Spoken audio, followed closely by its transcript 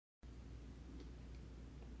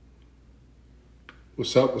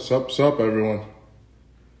What's up? What's up? What's up, everyone?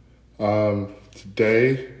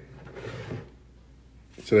 Today,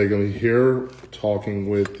 gonna be here talking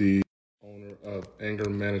with the owner of Anger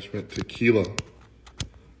Management Tequila.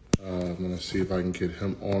 I'm gonna see if I can get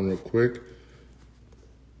him on real quick.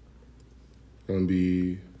 Let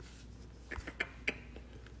me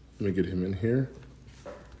get him in here.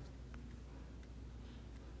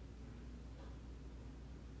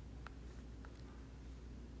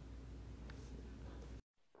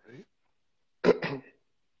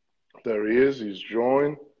 There he is. He's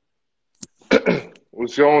joined.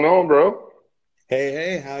 What's going on, bro?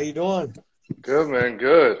 Hey, how you doing? Good, man.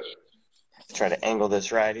 Good. Try to angle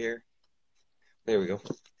this right here. There we go.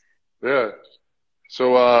 Yeah.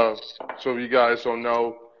 So if you guys don't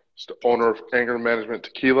know, it's the owner of Anger Management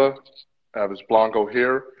Tequila. I have his Blanco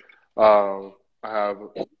here. I have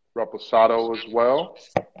Reposado as well.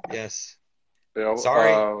 Yes. You know,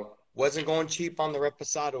 Sorry, wasn't going cheap on the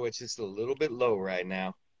Reposado. It's just a little bit low right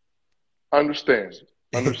now. understand,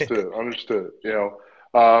 understood.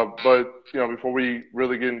 But before we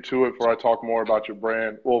really get into it, before I talk more about your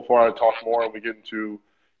brand, well, before I talk more, and we get into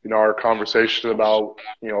our conversation about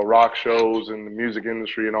rock shows and the music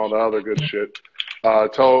industry and all the other good shit.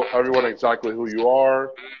 Tell everyone exactly who you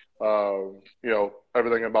are.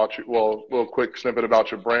 Everything about you. Well, a little quick snippet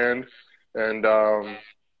about your brand, and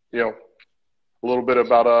you know, a little bit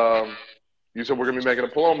about You said we're gonna be making a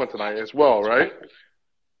Paloma tonight as well, right?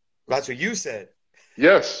 That's what you said.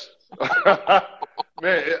 Yes.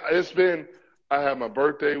 Man, it's been. I have my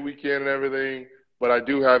birthday weekend and everything, but I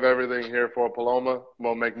do have everything here for a Paloma. I'm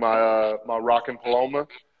gonna make my rockin' Paloma. Um,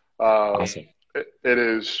 Awesome. it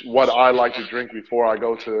is what I like to drink before I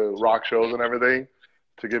go to rock shows and everything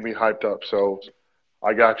to get me hyped up. So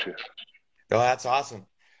I got you. Oh, that's awesome.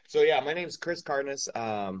 So yeah, my name is Chris Cardenas.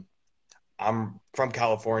 I'm from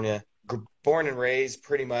California, born and raised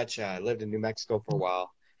pretty much. I lived in New Mexico for a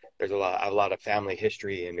while. I have a lot of family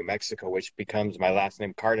history in New Mexico, which becomes my last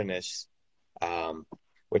name Cardenas, um,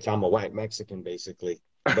 which I'm a white Mexican basically.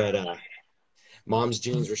 But mom's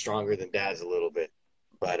genes were stronger than dad's a little bit.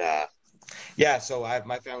 But yeah, so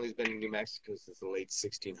my family's been in New Mexico since the late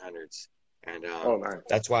 1600s, and Oh, nice.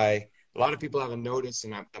 that's why a lot of people haven't noticed,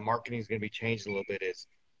 and the marketing is going to be changed a little bit. Is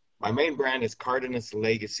my main brand is Cardenas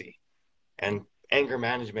Legacy, and Anger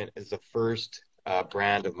Management is the first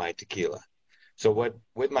brand of my tequila. So what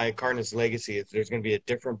with my Cardenas Legacy is there's going to be a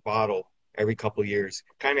different bottle every couple of years,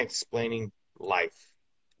 kind of explaining life,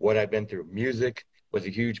 what I've been through. Music was a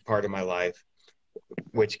huge part of my life,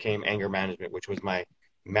 which came Anger Management, which was my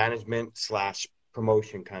management slash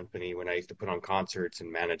promotion company when I used to put on concerts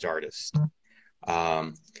and manage artists.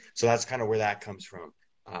 Um, so that's kind of where that comes from.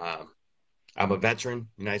 Um, I'm a veteran,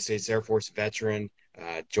 United States Air Force veteran,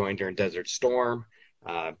 joined during Desert Storm.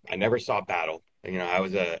 I never saw battle. I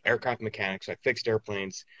was a aircraft mechanic, so I fixed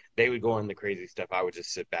airplanes. They would go on the crazy stuff. I would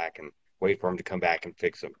just sit back and wait for them to come back and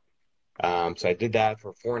fix them. So I did that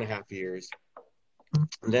for 4.5 years.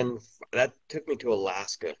 And then that took me to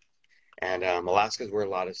Alaska. And Alaska is where a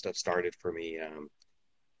lot of stuff started for me.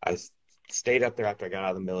 I stayed up there after I got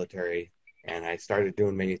out of the military, and I started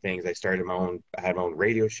doing many things. I had my own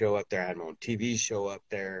radio show up there. I had my own TV show up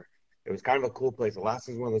there. It was kind of a cool place.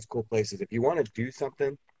 Alaska is one of those cool places. If you want to do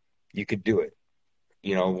something, you could do it.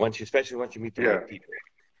 Especially once you meet the Yeah. right people.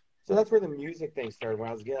 So that's where the music thing started. When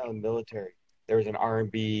I was getting out of the military, there was an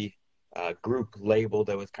R&B group label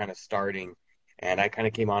that was kind of starting, and I kind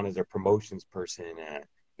of came on as a promotions person.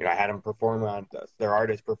 I had them perform on their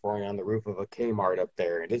artists performing on the roof of a Kmart up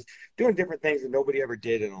there, and just doing different things that nobody ever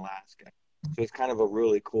did in Alaska. So it's kind of a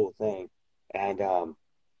really cool thing. And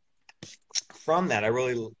from that, I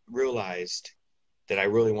really realized that I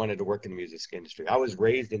really wanted to work in the music industry. I was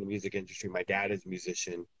raised in the music industry. My dad is a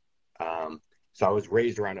musician. So I was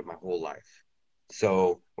raised around it my whole life.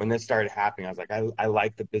 So when this started happening, I was like, I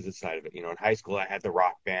like the business side of it. In high school, I had the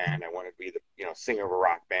rock band. I wanted to be the, singer of a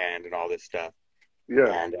rock band and all this stuff. Yeah.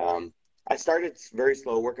 And I started very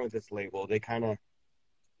slow working with this label. They kind of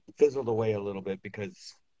fizzled away a little bit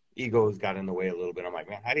because egos got in the way a little bit. I'm like,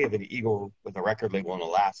 man, how do you have an ego with a record label in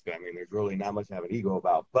Alaska? I mean, there's really not much to have an ego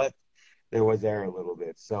about, but there was there a little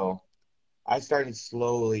bit. So I started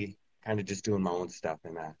slowly kind of just doing my own stuff.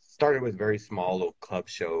 And I started with very small little club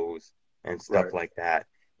shows and stuff Right. like that.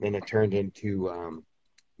 Then it turned into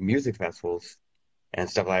music festivals and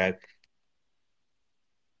stuff like that.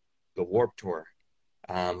 The Warp Tour,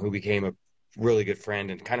 who became a really good friend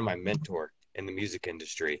and kind of my mentor in the music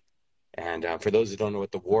industry. And for those who don't know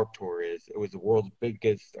what the Warp Tour is, it was the world's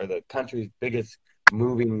biggest or the country's biggest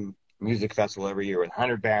moving music festival every year with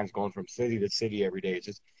 100 bands going from city to city every day.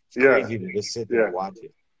 It's Yeah. crazy to just sit there Yeah. and watch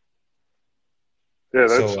it. Yeah,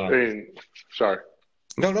 So, that's. I mean, sorry.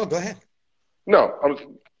 no, no, go ahead. No, I was.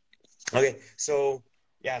 Okay, so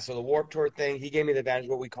yeah, so the Warp Tour thing, he gave me the advantage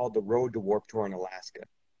of what we called the Road to Warp Tour in Alaska.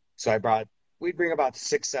 So we'd bring about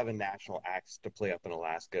 6, 7 national acts to play up in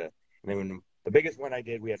Alaska. And then when the biggest one I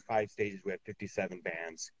did, we had 5 stages, we had 57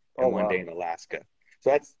 bands Oh in one day wow. in Alaska.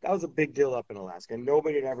 So that was a big deal up in Alaska. And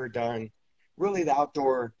nobody had ever done really the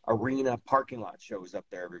outdoor arena parking lot shows up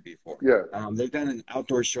there ever before. Yeah. They've done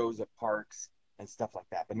outdoor shows at parks and stuff like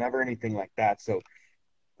that, but never anything like that. So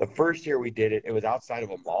the first year we did it, it was outside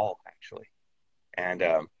of a mall actually. And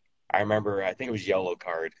I remember, I think it was Yellow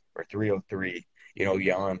Card or 303,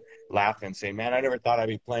 yelling, laughing, saying, "Man, I never thought I'd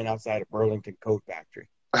be playing outside of Burlington Coat Factory."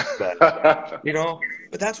 But, you know,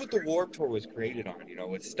 but that's what the Warped Tour was created on,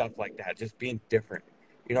 with stuff like that, just being different.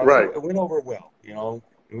 Right. So it went over well,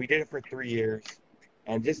 and we did it for 3 years,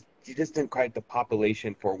 and you just didn't quite, the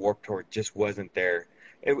population for Warped Tour just wasn't there.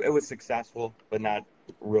 It was successful, but not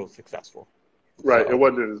real successful. Right. It So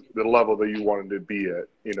wasn't the level that you wanted to be at,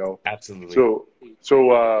 you know. absolutely. So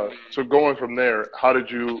so going from there, how did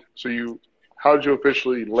you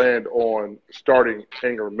officially land on starting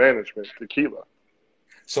anger management tequila?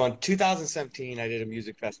 So in 2017, I did a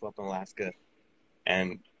music festival up in Alaska,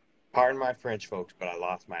 and pardon my French, folks, but I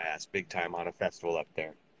lost my ass big time on a festival up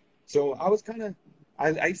there. So I was kind of,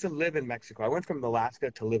 I used to live in Mexico. I went from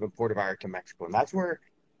Alaska to live in Puerto Vallarta, Mexico, and that's where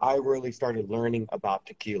I really started learning about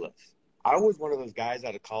tequilas. I was one of those guys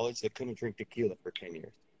out of college that couldn't drink tequila for 10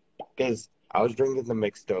 years because I was drinking the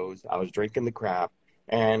mixtos, I was drinking the crap,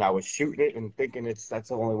 and I was shooting it and thinking that's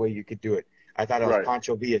the only way you could do it. I thought I was Right.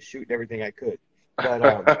 Pancho Villa shooting everything I could. But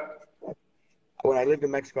when I lived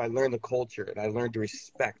in Mexico, I learned the culture and I learned to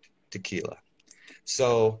respect tequila.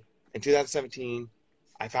 So in 2017,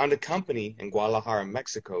 I found a company in Guadalajara,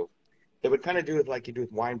 Mexico, that would kind of do it like you do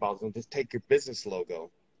with wine bottles and just take your business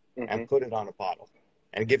logo Hmm. and put it on a bottle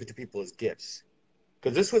and give it to people as gifts.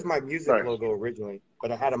 Because this was my music Nice. logo originally,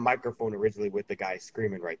 but I had a microphone originally with the guy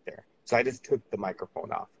screaming right there. So I just took the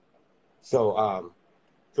microphone off. So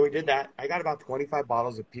so we did that. I got about 25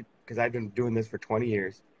 bottles of people because I've been doing this for 20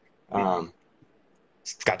 years. Um,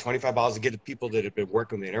 got 25 bottles to get to people that have been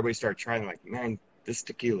working with me, and everybody started trying. Like, man, this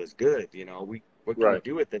tequila is good. What can we Right.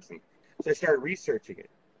 do with this? And so I started researching it.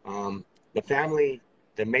 The family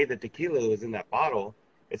that made the tequila was in that bottle.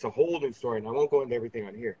 It's a whole new story, and I won't go into everything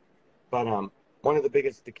on here. But one of the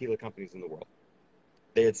biggest tequila companies in the world.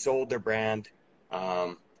 They had sold their brand.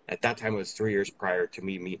 Um, at that time, it was 3 years prior to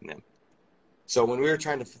me meeting them. So when we were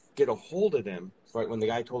trying to get a hold of them, right when the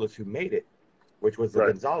guy told us who made it, which was the Right.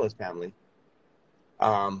 Gonzalez family,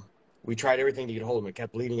 um, we tried everything to get a hold of him. It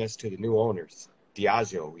kept leading us to the new owners,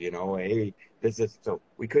 Diageo, hey, this is so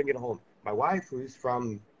we couldn't get a hold of him. My wife,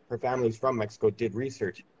 her family's from Mexico, did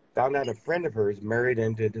research, found out a friend of hers married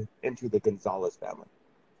into the Gonzalez family.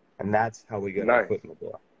 And that's how we got our Nice. foot in the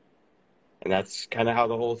door. And that's kind of how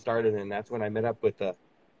the whole started. And that's when I met up with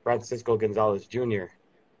Francisco Gonzalez Jr.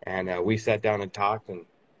 And we sat down and talked and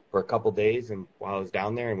for a couple days. And while I was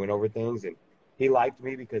down there and went over things, and he liked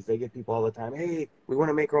me because they get people all the time. Hey, we want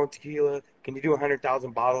to make our own tequila. Can you do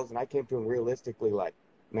 100,000 bottles? And I came to him realistically, like,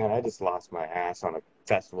 man, I just lost my ass on a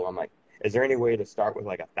festival. I'm like, is there any way to start with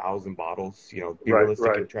like 1,000 bottles? Be Right. realistic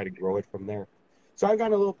Right. and try to grow it from there. So I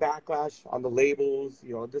got a little backlash on the labels,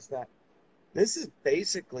 this that. This is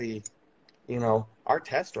basically our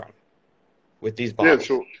test run with these Yeah.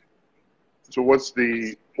 bottles. So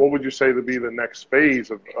what would you say to be the next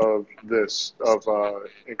phase of this of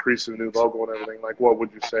increasing the new logo and everything? Like, what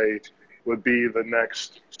would you say would be the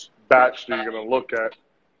next batch that you're going to look at?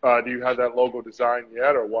 Do you have that logo design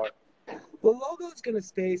yet, or what? The logo is going to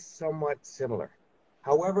stay somewhat similar.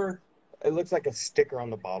 However, it looks like a sticker on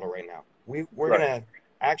the bottle right now. We're Right. going to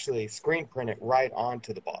actually screen print it right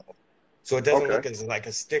onto the bottle. So it doesn't Okay. look as like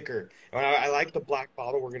a sticker. And I like the black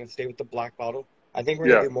bottle. We're going to stay with the black bottle. I think we're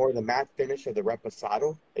going Yeah. to do more of the matte finish of the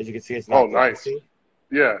Reposado. As you can see, it's Oh, not nice. glossy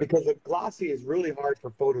Yeah. because the glossy is really hard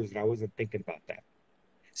for photos, and I wasn't thinking about that.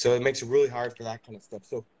 So it makes it really hard for that kind of stuff.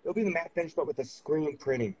 So it'll be the matte finish, but with the screen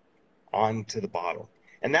printing onto the bottle.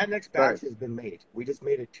 And that next batch Nice. has been made. We just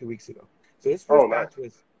made it 2 weeks ago. So this Oh, first nice. batch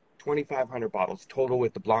was 2,500 bottles total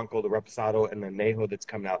with the Blanco, the Reposado, and the Nejo that's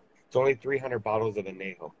coming out. It's only 300 bottles of a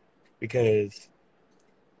Nejo because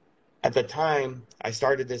at the time I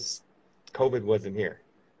started this, COVID wasn't here.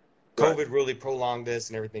 Right. COVID really prolonged this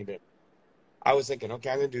and everything did. I was thinking, okay,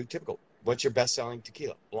 I'm going to do typical. What's your best selling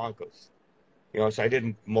tequila? Blancos. So I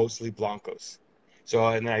did mostly Blancos. So,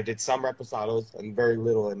 and then I did some Reposados and very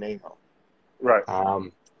little Anejo. Right.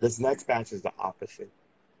 This next batch is the opposite.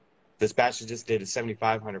 This batch I just did is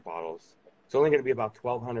 7,500 bottles. It's only going to be about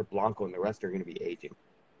 1,200 Blanco, and the rest are going to be aging.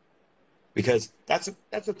 because that's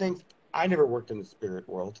the thing. I never worked in the spirit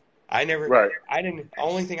world. Right. I didn't.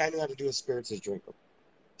 Only thing I knew how to do with spirits is drink them.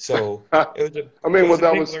 So I it mean, well, was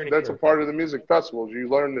a big learning that's a curve. part of the music festivals. You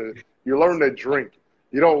learn to drink.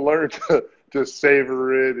 You don't learn to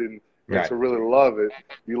savor it and Right. to really love it.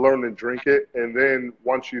 You learn to drink it, and then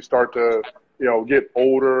once you start to get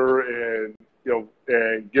older and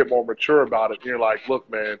and get more mature about it, you're like, look,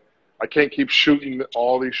 man, I can't keep shooting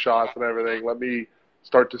all these shots and everything. Let me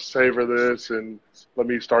start to savor this and let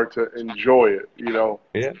me start to enjoy it.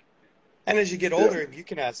 Yeah. And as you get Yeah. older, you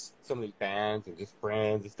can ask so many fans and just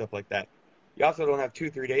friends and stuff like that. You also don't have 2,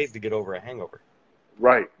 3 days to get over a hangover.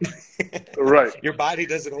 Right. Right. Your body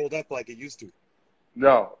doesn't hold up like it used to.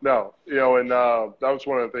 No, no, and that was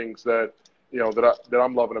one of the things that that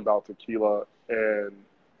I'm loving about tequila, and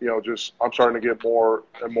just I'm starting to get more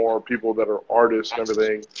and more people that are artists and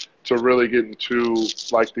everything to really get into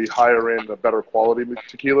like the higher end, the better quality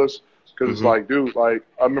tequilas, because it's Hmm. like, dude, like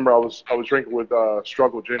I remember I was drinking with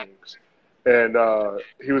Struggle Jennings, and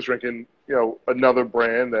he was drinking another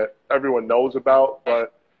brand that everyone knows about,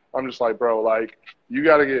 but I'm just like, bro, like you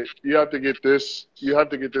have to get this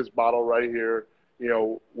bottle right here.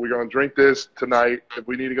 We're gonna drink this tonight. If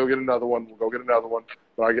we need to go get another one, we'll go get another one.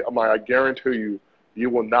 But I'm like, I guarantee you, you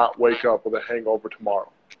will not wake up with a hangover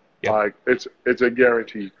tomorrow. Yep. Like it's a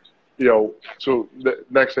guarantee. So the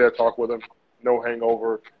next day I talk with him, no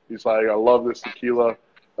hangover. He's like, I love this tequila.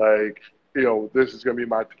 Like, this is gonna be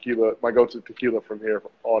my tequila, my go-to tequila from here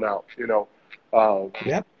on out. Um,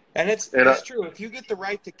 Yep. And and it's true. If you get the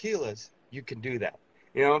right tequilas, you can do that.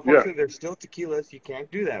 yeah, Unfortunately, there's still tequilas you can't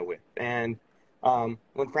do that with. And when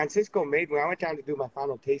I went down to do my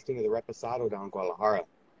final tasting of the Reposado down in Guadalajara,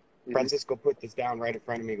 hmm Francisco put this down right in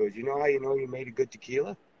front of me. He goes, you know how you know you made a good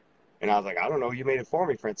tequila? And I was like, I don't know. You made it for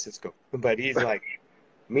me, Francisco. But he's like,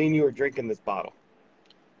 me and you were drinking this bottle.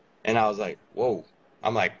 And I was like, whoa.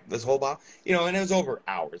 I'm like, this whole bottle? And it was over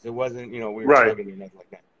hours. It wasn't, we were right, chugging or nothing like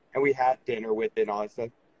that. And we had dinner with it and all that stuff.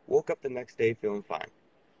 Woke up the next day feeling fine.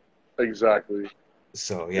 exactly.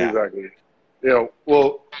 So, yeah. Exactly.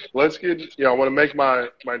 Well, let's get. I want to make my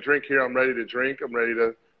drink here. I'm ready to drink. I'm ready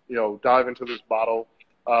to dive into this bottle.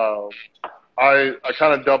 Um, I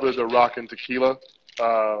kind of dubbed it the rockin' tequila,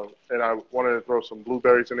 and I wanted to throw some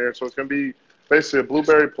blueberries in there. So it's gonna be basically a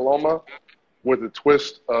blueberry paloma with a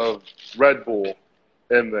twist of Red Bull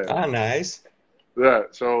in there. Ah, nice. Yeah.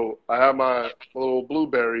 So I have my little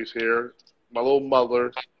blueberries here, my little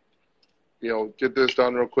muddler. Get this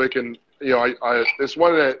done real quick. And it's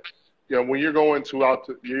one that when you're going out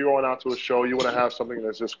to a show, you want to have something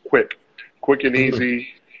that's just quick and Hmm. easy.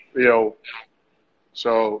 You know,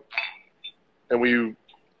 so and when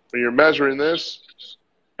you're measuring this,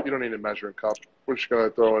 you don't need a measuring cup. We're just gonna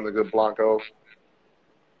throw in the good blanco.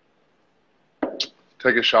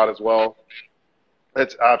 Take a shot as well.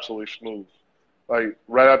 It's absolutely smooth. Like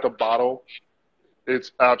right out the bottle,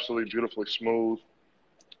 it's absolutely beautifully smooth.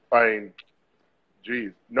 I mean,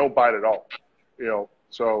 geez, no bite at all.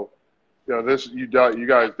 So this you guys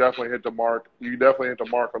definitely hit the mark. You definitely hit the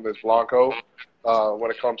mark on this blanco.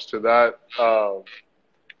 When it comes to that,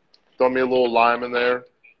 throw me a little lime in there, a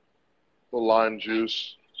little lime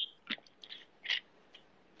juice,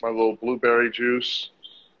 my little blueberry juice.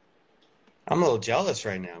 I'm a little jealous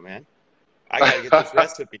right now, man. I got to get this Yeah,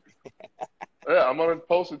 recipe. I'm gonna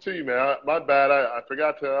post it to you, man. My bad. I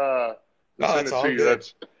forgot to Oh, send it's it to all you. good.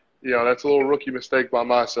 That's a little rookie mistake by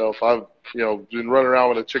myself. I've been running around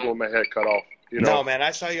with a chicken with my head cut off. No, man,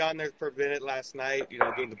 I saw you on there for a minute last night,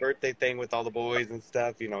 doing the birthday thing with all the boys and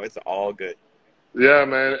stuff. It's all good. Yeah,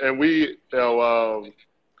 man. And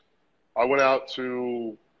I went out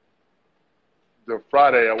to the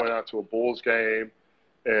Friday. I went out to a Bulls game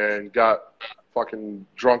and got fucking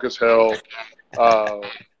drunk as hell. Uh,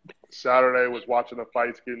 Saturday was watching the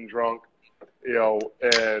fights, getting drunk,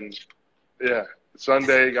 and yeah,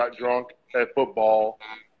 Sunday got drunk at football.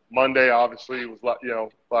 Monday obviously was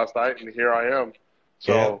last night, and here I am. Yeah.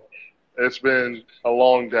 So it's been a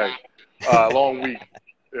long day, long week,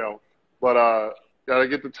 you know. But gotta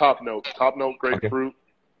get the top note. Top note, Okay. grapefruit,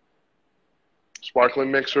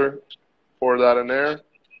 sparkling mixer. Pour that in there.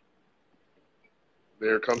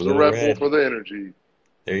 There comes the Little Red Bull Red. for the energy.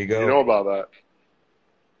 There you You go. know about that.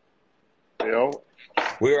 You know,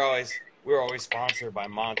 We were always sponsored by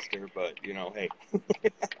Monster, but hey,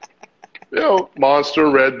 Monster,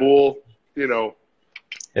 Red Bull. You know,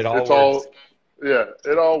 it all it's works. all, yeah,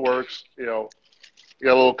 it all works. You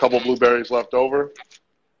got a little couple blueberries left over.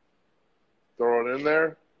 Throw it in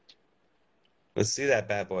there. Let's see that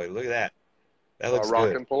bad boy. Look at that. That My looks good.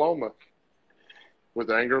 rockin' Paloma with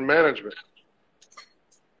anger management.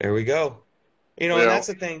 There we go. And You that's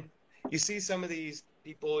know, the thing. you see some of these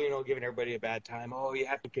people, you know, giving everybody a bad time. Oh, you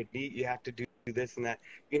have to get neat, you have to do this and that.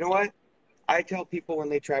 You know what? I tell people when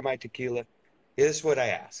they try my tequila, this is what I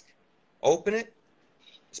ask. Open it,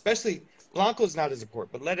 especially Blanco's not as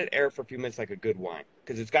important, but let it air for a few minutes like a good wine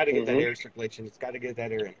because it's got to get that Hmm. air circulation. It's got to get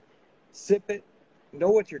that air in. Sip it, know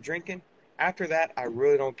what you're drinking. After that, I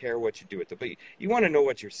really don't care what you do with it, but you want to know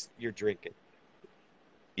what you're drinking,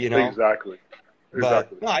 you know. Exactly. But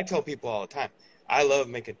Exactly. no, I tell people all the time. I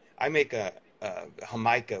make a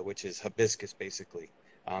Jamaica, which is hibiscus basically.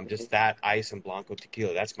 Hmm. Just that ice and Blanco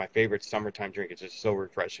tequila. That's my favorite summertime drink. It's just so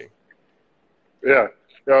refreshing. Yeah.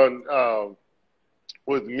 You know, and,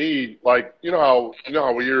 with me, like you know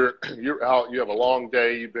how when you're out, you have a long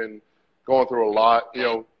day, you've been going through a lot.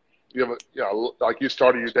 You have like you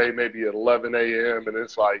started your day maybe at 11 a.m. and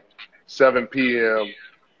it's like 7 p.m.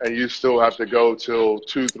 and you still have to go till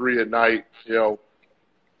 2, 3 at night.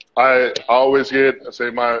 I always get I say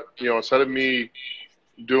my instead of me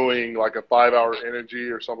doing like a 5 hour energy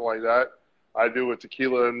or something like that, I do a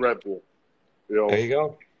tequila and Red Bull. You There know, you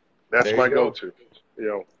go. that's There you my go. go-to. You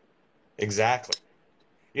know, Exactly.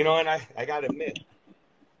 You know, and I gotta admit,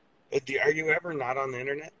 are you ever not on the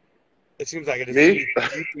internet? It seems like I just me,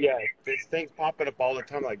 see yeah, there's things popping up all the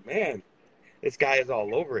time. Like, man, this guy is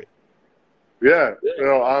all over it. yeah.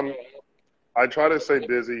 I try to stay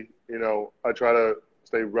busy. I try to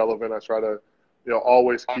stay relevant. I try to,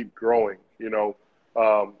 always keep growing.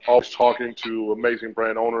 Always talking to amazing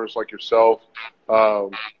brand owners like yourself,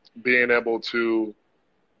 um, being able to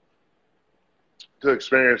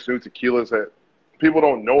experience new tequilas that people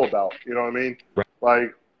don't know about. You know what I mean? Right.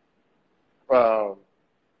 Like, um,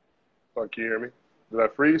 can you hear me? Did I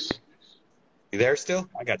freeze? You there still?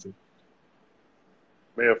 I got you.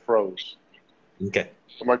 May have froze. Okay.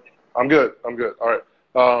 I'm like, I'm good. I'm good. All right.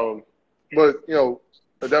 Um, but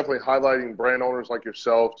definitely highlighting brand owners like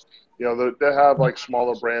yourself. They have like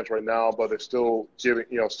smaller brands right now, but they're still giving,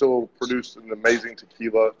 still produce an amazing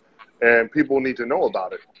tequila, and people need to know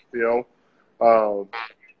about it.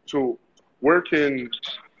 So where can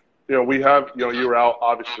we have you're out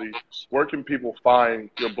obviously. Where can people find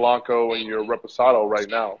your Blanco and your Reposado right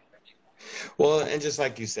now? Well, and just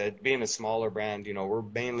like you said, being a smaller brand, you know, we're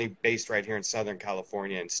mainly based right here in Southern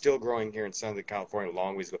California and still growing here in Southern California a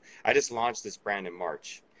long ways to go. I just launched this brand in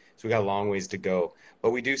March, so we got a long ways to go.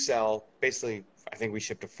 But we do sell basically, I think we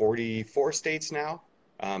ship to 44 states now,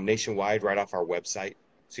 nationwide, right off our website.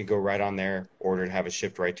 So you can go right on there, order and have it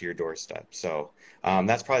shipped right to your doorstep. So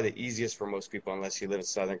that's probably the easiest for most people, unless you live in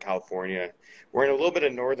Southern California. We're in a little bit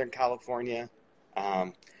of Northern California,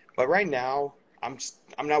 um, but right now. I'm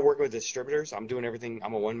not working with distributors. I'm doing everything.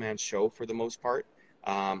 I'm a one man show for the most part.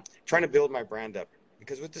 Trying to build my brand up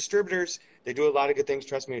because with distributors, they do a lot of good things.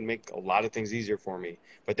 Trust me, and make a lot of things easier for me.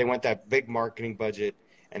 But they want that big marketing budget,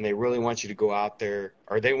 and they really want you to go out there,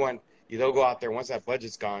 or they want you. They'll go out there once that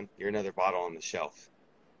budget's gone. You're another bottle on the shelf.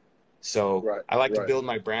 So Right, I like to right. build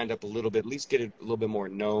my brand up a little bit, at least get it a little bit more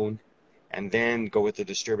known, and then go with the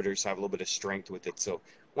distributors so I have a little bit of strength with it. So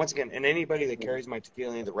once again, and anybody that Mhm. carries my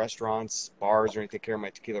tequila, any of the restaurants, bars, or anything that carry my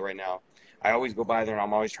tequila right now, I always go by there and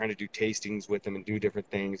I'm always trying to do tastings with them and do different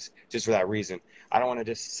things just for that reason. I don't want to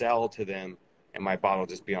just sell to them and my bottle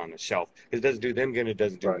just be on the shelf. It doesn't do them good, it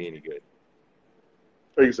doesn't do Right. me any good.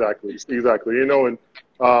 Exactly, exactly. And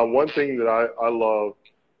one thing that I love,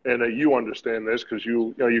 and you understand this because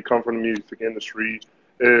you come from the music industry,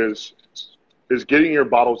 is is getting your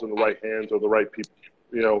bottles in the right hands of the right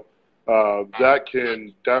people. That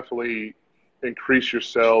can definitely increase your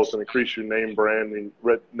sales and increase your name brand and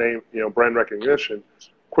name brand recognition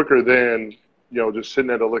quicker than just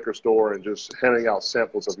sitting at a liquor store and just handing out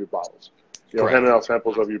samples of your bottles, handing Correct. out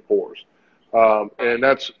samples of your pours. And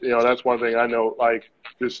that's one thing I know, like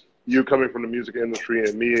just you coming from the music industry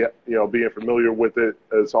and me, being familiar with it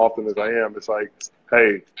as often as I am. It's like,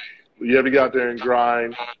 hey, you have to get out there and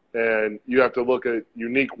grind, and you have to look at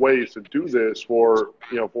unique ways to do this for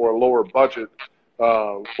a lower budget,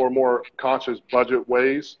 for more conscious budget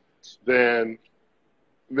ways than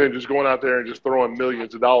just going out there and just throwing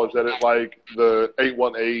millions of dollars at it like the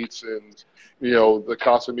 818s and the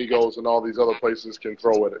Casamigos and all these other places can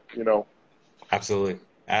throw at it. Absolutely. Yeah.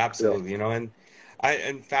 Absolutely. You know, and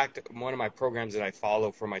in fact, one of my programs that I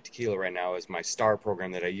follow for my tequila right now is my STAR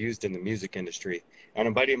program that I used in the music industry. And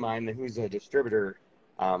a buddy of mine who's a distributor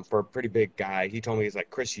for a pretty big guy, he told me, he's like,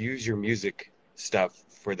 Chris, use your music stuff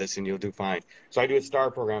for this and you'll do fine. So I do a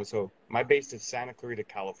STAR program. So my base is Santa Clarita,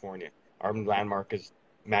 California. Our landmark is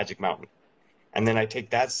Magic Mountain. And then I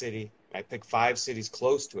take that city, I pick 5 cities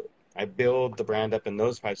close to it. I build the brand up in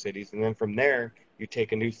those 5 cities. And then from there, you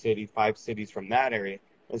take a new city, 5 cities from that area.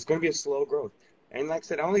 And it's going to be a slow growth. And like I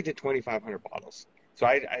said, I only did 2,500 bottles. So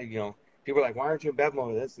people are like, why aren't you in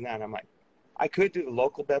Bevmo, this and that? And I'm like, I could do the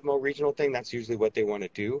local Bevmo regional thing. That's usually what they want to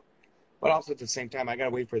do. But also at the same time, I got to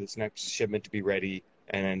wait for this next shipment to be ready.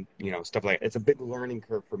 And then, stuff like it's a big learning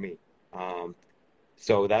curve for me. Um,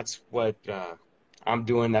 so that's what I'm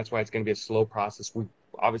doing. That's why it's going to be a slow process. We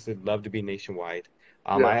obviously love to be nationwide.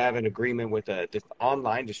 Yeah, I have an agreement with this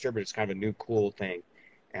online distributor. It's kind of a new cool thing,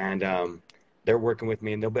 and they're working with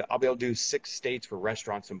me. And I'll be able to do 6 states for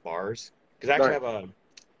restaurants and bars. Because I actually nice.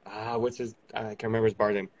 have what's his? I can't remember his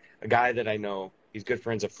bar name. A guy that I know. He's good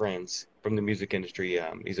friends of friends from the music industry.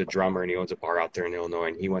 He's a drummer and he owns a bar out there in Illinois,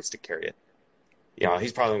 and he wants to carry it.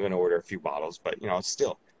 He's probably going to order a few bottles, but it's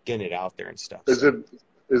still getting it out there and stuff. Is So. it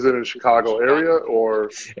is it in Chicago area or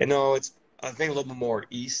And no, it's I think a little bit more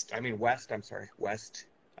east. I mean west. I'm sorry, west.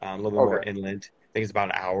 A little bit more okay? inland. I think it's about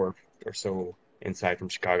an hour or so inside from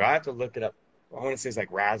Chicago. I have to look it up. I want to say it's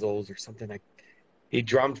like Razzles or something like. He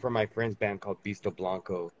drummed for my friend's band called Visto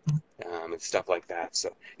Blanco, and stuff like that.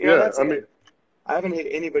 So Yeah, that's I it. mean, I haven't hit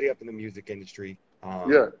anybody up in the music industry,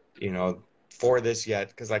 yeah, for this yet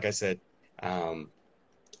because, like I said, um,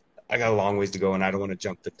 I got a long ways to go, and I don't want to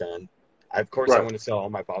jump the gun. Of course, I right. want to sell all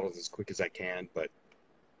my bottles as quick as I can, but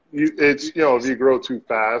It's if you grow too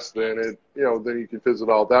fast, then then you can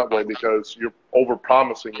fizzle out that way because you're over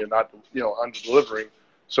promising and not under delivering.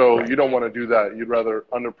 So right. you don't want to do that. You'd rather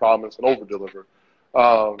under promise and over deliver.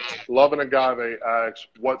 Love and Agave asks,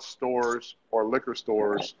 what stores or liquor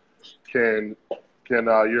stores can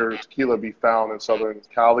your tequila be found in Southern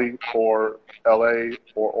Cali or LA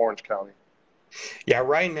or Orange County? Yeah,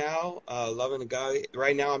 right now, loving the guy.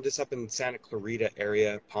 Right now, I'm just up in Santa Clarita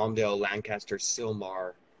area, Palmdale, Lancaster,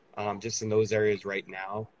 Silmar, just in those areas right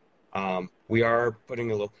now. We are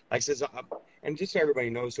putting a little, like I said, and just so everybody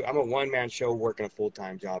knows, I'm a one-man show working a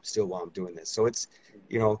full-time job still while I'm doing this. So it's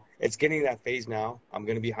getting that phase now. I'm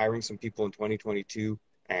going to be hiring some people in 2022,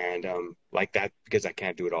 and like that because I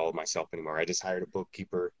can't do it all myself anymore. I just hired a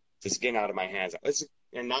bookkeeper. Just getting out of my hands.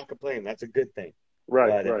 And not complaining. That's a good thing.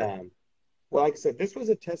 Right, But right, well, like I said, this was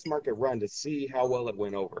a test market run to see how well it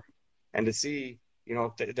went over and to see,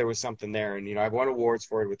 if there was something there. And, I've won awards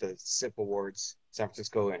for it with the SIP Awards, San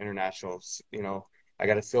Francisco International. I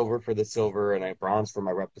got a silver for the silver and a bronze for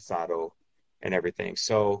my Reposado and everything.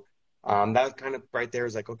 So that kind of right there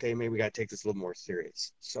is like, okay, maybe we got to take this a little more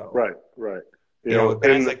serious. So, right, right. with bands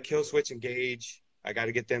And like Kill Switch and Gage, I got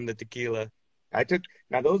to get them the tequila.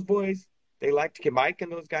 Now those boys, they like to get Mike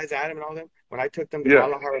and those guys, Adam and all them. When I took them to yeah.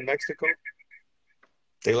 Guadalajara, Mexico,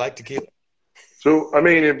 they like tequila. So, I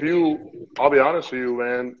mean, I'll be honest with you,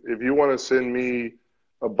 man, if you want to send me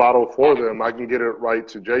a bottle for them, I can get it right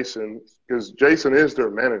to Jason because Jason is their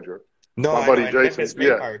manager. No, My I know, buddy and him and Jason, his yeah,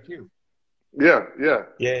 Vampire too. yeah, yeah.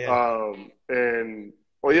 Yeah, yeah, And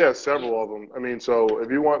well, yeah, several of them. I mean, so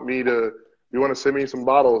if you want if you want to send me some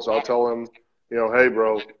bottles, I'll tell him, hey,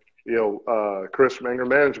 bro, Chris from Anger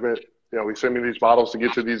Management, he sent me these bottles to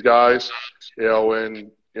get to these guys,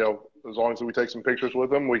 and as long as we take some pictures with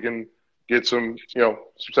them, we can get some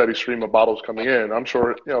steady stream of bottles coming in. I'm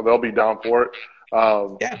sure, they'll be down for it.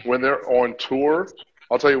 yeah, When they're on tour,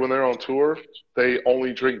 I'll tell you, when they're on tour, they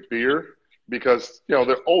only drink beer because they're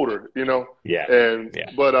older, yeah, and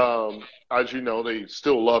yeah. but as you know, they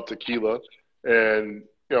still love tequila, and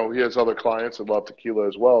he has other clients that love tequila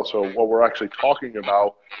as well. So what we're actually talking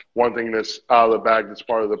about, one thing that's out of the bag that's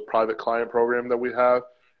part of the private client program that we have,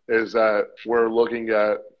 is that we're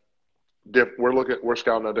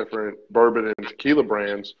scouting out different bourbon and tequila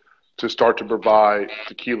brands to start to provide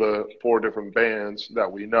tequila for different bands that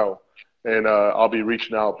we know, and I'll be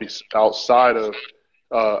reaching out outside of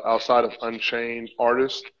Unchained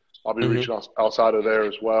artists. I'll be Hmm. reaching outside of there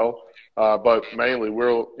as well. But mainly,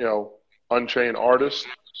 Unchained artists.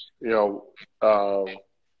 You know,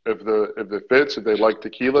 if it fits, if they like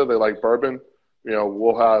tequila, they like bourbon.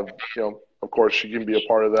 We'll have of course, she can be a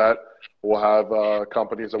part of that. We'll have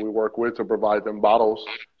companies that we work with to provide them bottles,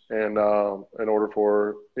 and in order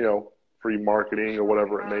for free marketing or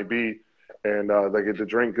whatever it may be, and they get to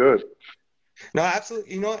drink good. No,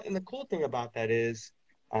 absolutely. And the cool thing about that is,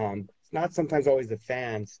 it's not sometimes always the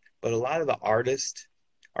fans, but a lot of the artists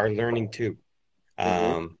are learning too.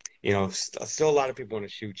 Hmm. Still a lot of people want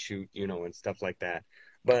to shoot, and stuff like that.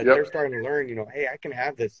 But they're Yep. starting to learn, hey, I can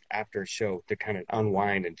have this after a show to kind of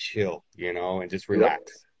unwind and chill, and just Yep.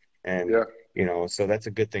 relax. And, Yeah. so that's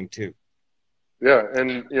a good thing too. Yeah,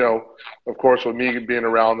 and of course, with me being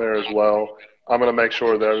around there as well, I'm gonna make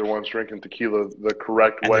sure that everyone's drinking tequila the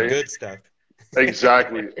correct And the way. good stuff.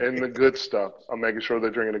 Exactly, and the good stuff. I'm making sure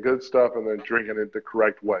they're drinking the good stuff and then drinking it the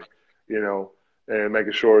correct way, you know, and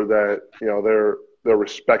making sure that they're they're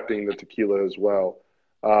respecting the tequila as well.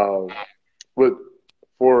 Um, but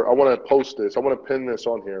I want to post this. I want to pin this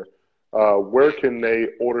on here. Where can they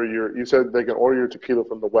order your? You said they can order your tequila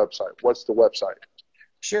from the website. What's the website?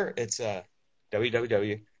 Sure, it's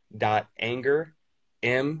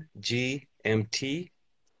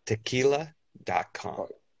www.angermgmttequila.com. All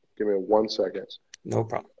right, give me 1 second. No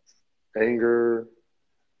problem. Anger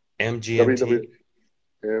MGMT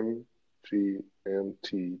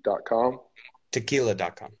www.mgmt.com,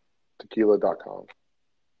 tequila.com. tequila.com.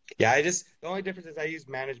 Yeah, the only difference is I use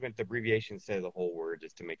management abbreviation instead of the whole word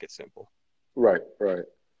just to make it simple. Right, right.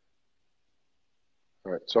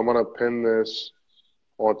 All right. So I'm gonna pin this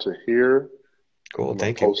onto here. Cool, I'm gonna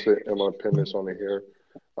thank you. post it. I'm gonna pin this onto here.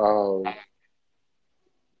 Um,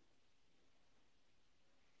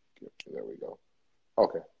 there we go.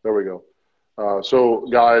 Okay, there we go. So,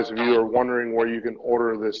 guys, if you are wondering where you can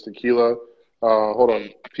order this tequila, hold on.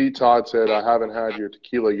 P. Todd said, I haven't had your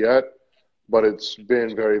tequila yet, but it's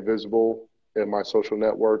been very visible in my social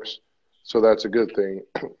networks. So that's a good thing.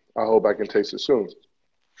 I hope I can taste it soon.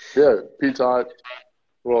 Yeah, P. Todd,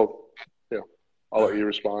 well, yeah, I'll let you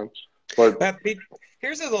respond. But Pete,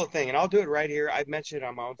 here's a little thing, and I'll do it right here. I've mentioned it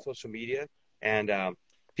on my own social media. And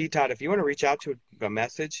Pete Todd, if you want to reach out to a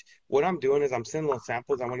message, what I'm doing is I'm sending little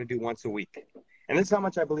samples I want to do once a week. And this is how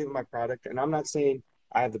much I believe in my product. And I'm not saying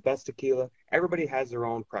I have the best tequila. Everybody has their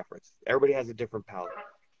own preference. Everybody has a different palate.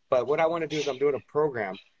 But what I want to do is I'm doing a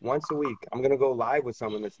program once a week. I'm going to go live with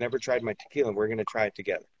someone that's never tried my tequila, and we're going to try it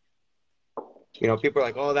together. You know, people are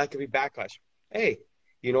like, oh, that could be backlash. Hey,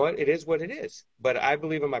 you know what? It is what it is. But I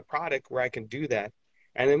believe in my product where I can do that,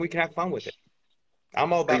 and then we can have fun with it.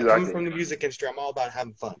 I'm all about coming exactly, from the music industry. I'm all about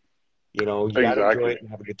having fun. You know, you got to enjoy exactly. it and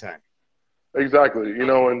have a good time. Exactly.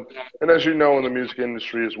 And as you know, in the music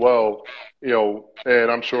industry as well,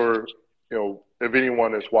 and I'm sure, if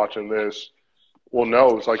anyone is watching this will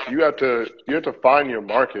know, it's like you have to find your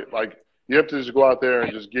market. Like you have to just go out there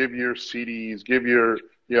and just give your CDs,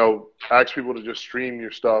 ask people to just stream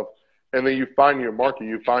your stuff, and then you find your market,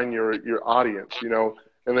 you find your audience.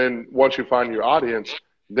 And then once you find your audience,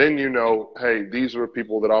 then hey, these are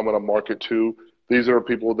people that I'm going to market to. These are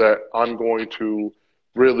people that I'm going to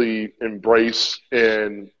really embrace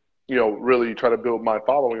and really try to build my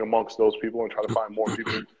following amongst those people and try to find more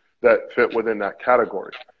people that fit within that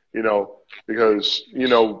category. Because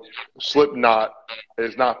Slipknot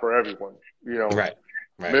is not for everyone. Right,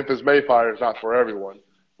 right. Memphis Mayfire is not for everyone.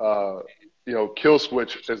 Kill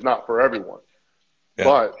Switch is not for everyone. Yeah.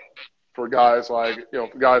 But for guys like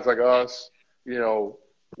us,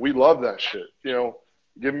 we love that shit.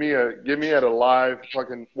 Give me at a live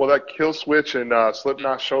that Kill Switch and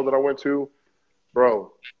Slipknot show that I went to,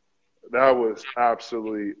 bro. That was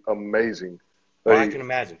absolutely amazing. Oh, I can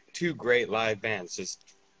imagine. Two great live bands,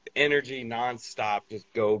 just energy nonstop,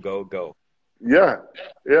 just go, go, go. Yeah,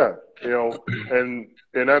 yeah, and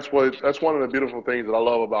that's one of the beautiful things that I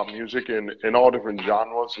love about music in all different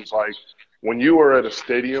genres. It's like when you are at a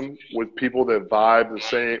stadium with people that vibe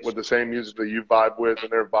the same music that you vibe with,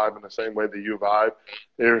 and they're vibing the same way that you vibe.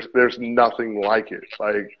 There's nothing like it.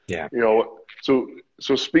 Like Yeah.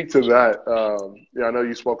 so speak to that. Yeah, I know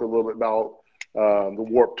you spoke a little bit about the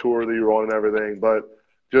Warp Tour that you were on and everything, but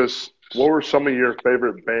just what were some of your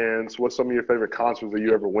favorite bands? What's some of your favorite concerts that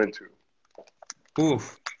you ever went to?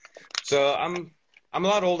 Oof. So I'm a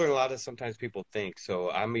lot older than a lot of sometimes people think.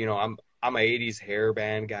 So I'm a '80s hair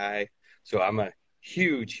band guy. So I'm a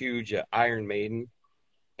huge Iron Maiden,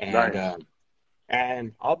 and Nice. um,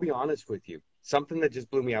 and I'll be honest with you, something that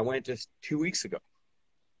just blew me. I went just 2 weeks ago.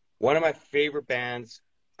 One of my favorite bands,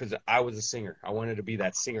 because I was a singer. I wanted to be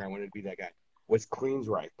that singer. I wanted to be that guy. Was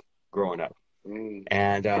Queensryche growing up, Mm,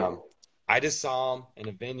 and I just saw him in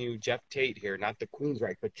a venue. Jeff Tate here, not the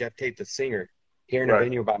Queensryche, but Jeff Tate, the singer, here in a right.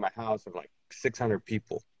 venue by my house of like 600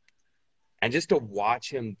 people. And just to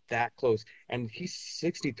watch him that close, and he's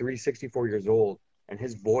 63, 64 years old, and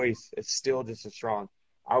his voice is still just as strong.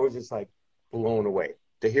 I was just like blown away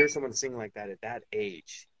to hear someone sing like that at that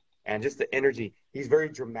age. And just the energy. He's very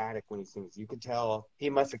dramatic when he sings. You could tell he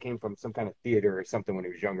must have came from some kind of theater or something when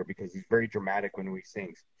he was younger because he's very dramatic when he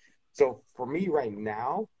sings. So for me right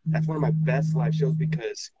now, that's one of my best live shows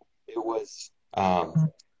because it was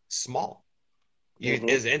small. It Hmm.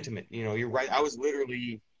 is intimate. You know, you're right. I was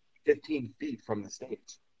literally 15 feet from the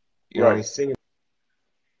stage. You know, Right. he's singing.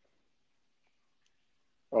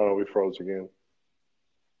 Oh, we froze again.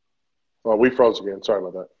 Oh, we froze again. Sorry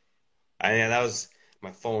about Yeah, that was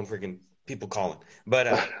my phone freaking people calling.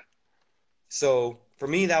 But so for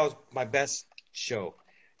me, that was my best show.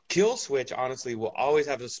 Kill Switch, honestly, will always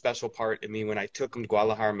have a special part in me when I took him to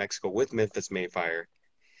Guadalajara, Mexico with Memphis Mayfire.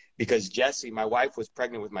 because Jessie, my wife, was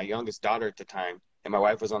pregnant with my youngest daughter at the time, and my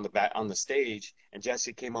wife was on the back on the stage, and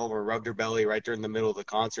Jessie came over and rubbed her belly right during the middle of the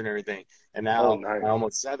concert and everything. And Oh, now my nice.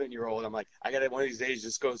 almost 7-year-old, I'm like, I gotta one of these days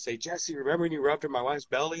just go say, Jessie, remember when you rubbed her my wife's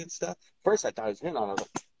belly and stuff? First I thought it was hitting on her,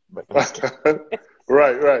 but I'm just kidding.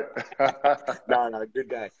 Right, right. No, no, good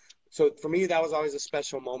guy. So for me, that was always a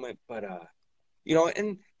special moment. But you know,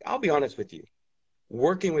 and I'll be honest with you,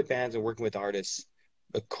 working with bands and working with artists,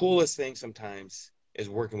 the coolest thing sometimes is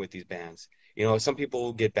working with these bands. You know, some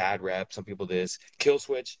people get bad rep, some people this.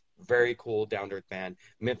 Killswitch, very cool down to earth band.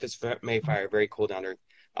 Memphis Mayfire, very cool down to earth.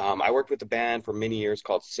 I worked with a band for many years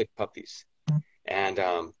called Sick Puppies, and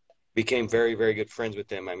became very, very good friends with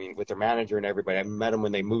them. I mean, with their manager and everybody. I met them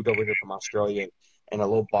when they moved over here from Australia in a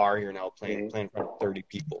little bar here now, Mhm. playing in front of 30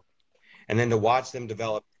 people. And then to watch them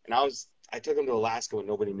develop, and I took them to Alaska when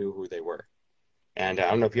nobody knew who they were. And I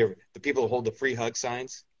don't know if you ever, the people who hold the free hug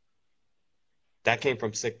signs, that came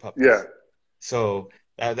from Sick Yeah. Puppies. So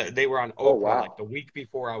they were on Oh, Oprah like wow. the week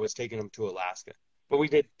before I was taking them to Alaska. But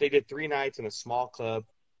they did 3 nights in a small club.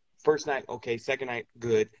 First night, okay. Second night,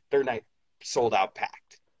 good. Third night, sold out,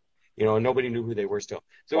 packed. You know, nobody knew who they were still.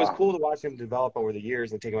 So it was Wow. cool to watch them develop over the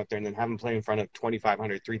years and take them up there and then have them play in front of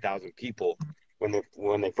 2,500, 3,000 people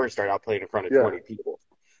when they first started out playing in front of Yeah. 20 people.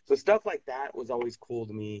 So stuff like that was always cool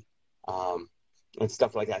to me, um, and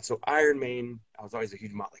stuff like that. So Iron Maiden, I was always a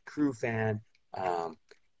huge Motley Crue fan. Um,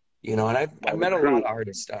 you know, and I've Motley met a lot Crue. of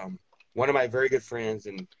artists. One of my very good friends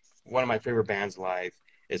and one of my favorite bands live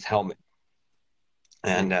is Helmet.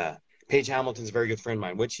 And Mm. Paige Hamilton's a very good friend of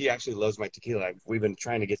mine, which he actually loves my tequila. We've been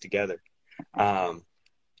trying to get together. Um,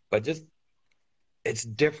 but just it's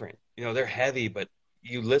different. You know, they're heavy, but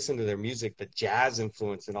you listen to their music, the jazz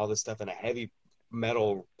influence and all this stuff in a heavy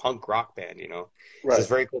metal punk rock band, you know. It's Right. just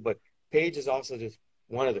very cool. But Paige is also just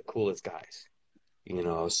one of the coolest guys, you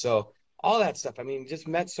know. So all that stuff. I mean, just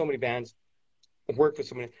met so many bands, worked with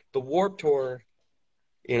so many. The Warp Tour,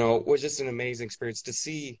 you know, was just an amazing experience to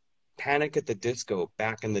see Panic at the Disco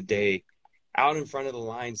back in the day, out in front of the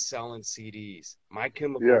line selling CDs. My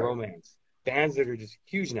Chemical Yeah. Romance, bands that are just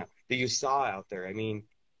huge now that you saw out there. I mean,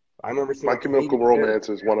 I remember My seeing Chemical Katy Perry, Romance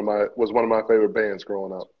is one of my favorite bands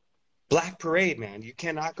growing up. Black Parade, man. You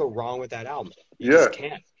cannot go wrong with that album. You Yeah. just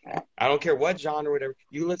can't. I don't care what genre, whatever.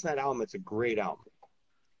 You listen to that album, it's a great album.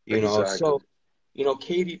 You know, Exactly. so you know,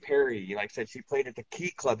 Katy Perry, like I said, she played at the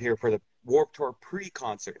Key Club here for the Warp Tour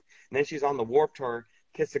pre-concert. And then she's on the Warp Tour.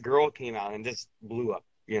 Kiss the Girl came out and just blew up,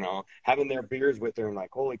 you know, having their beers with her and like,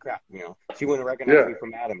 holy crap, you know, she wouldn't recognize Yeah. me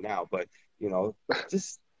from Adam now. But, you know,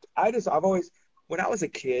 just, I've always, when I was a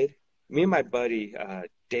kid, me and my buddy,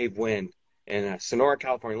 Dave Wynn in Sonora,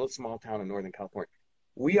 California, a little small town in Northern California,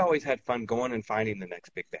 we always had fun going and finding the next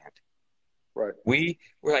big band. Right. We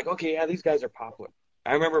were like, okay, yeah, these guys are popular.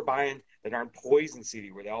 I remember buying the darn Poison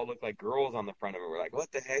CD where they all look like girls on the front of it. We're like,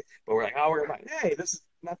 what the heck? But we're like, oh, we're like, hey, this is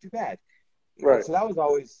not too bad. You know, Right. so that was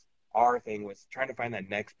always our thing was trying to find that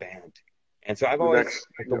next band. And so I've The always, next.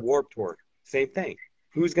 like the Yeah. Warp Tour, same thing.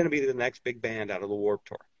 Who's going to be the next big band out of the Warp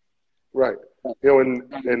Tour? Right.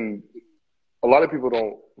 And a lot of people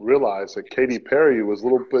don't realize that Katy Perry was a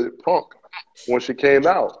little bit punk when she came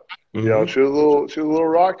out. Mm-hmm. She was a little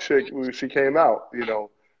rock chick when she came out.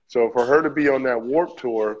 So for her to be on that Warp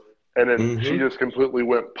Tour, and then she Mm-hmm. just completely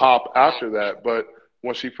went pop after that. But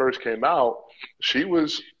when she first came out, she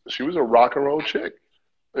was a rock and roll chick.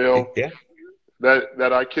 You know Yeah.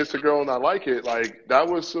 that I Kiss a Girl and I Like It. Like that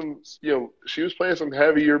was some. She was playing some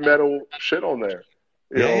heavier metal shit on there.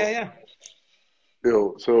 You Yeah, yeah,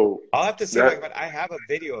 know, yeah. so I'll have to see if I that. can find, I have a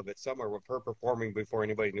video of it somewhere with her performing before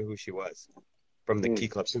anybody knew who she was from the Mm, Key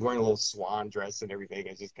Club. She's wearing a little swan dress and everything.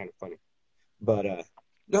 It's just kind of funny. But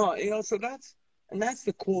no, you know, so that's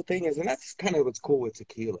the cool thing is, and that's kind of what's cool with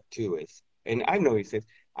tequila too is, and I know he says,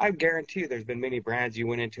 I guarantee you there's been many brands you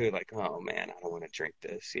went into like, oh man, I don't want to drink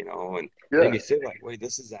this, you know, and then yeah. you sit like, wait,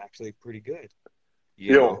 this is actually pretty good,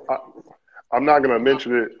 you You know. know, I'm not going to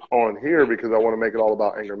mention it on here because I want to make it all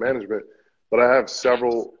about anger management. But I have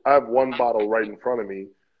several. I have one bottle right in front of me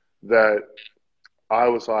that I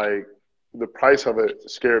was like, the price of it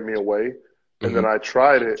scared me away. And then Hmm. I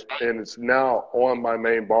tried it, and it's now on my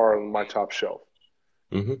main bar on my top shelf.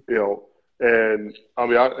 Hmm. You know, and I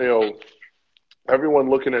mean, everyone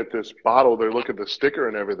looking at this bottle, they look at the sticker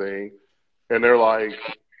and everything, and they're like,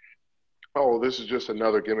 "Oh, this is just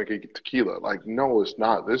another gimmicky tequila." Like, no, it's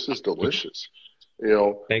not. This is delicious.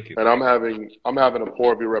 Thank you. And I'm having a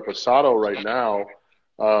pour of your reposado right now,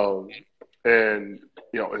 um, and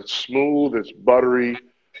it's smooth, it's buttery,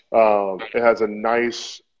 it has a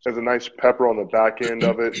nice pepper on the back end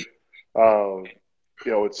of it.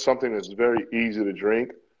 It's something that's very easy to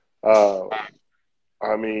drink. Uh,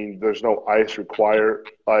 I mean, there's no ice required.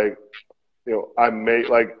 Like, I may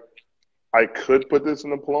like I could put this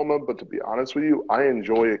in a Paloma, but to be honest with you, I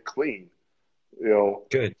enjoy it clean. You know,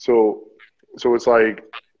 Good. so it's like,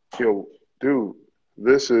 you know, dude,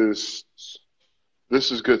 this is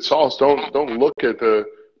this is good sauce. Don't look at the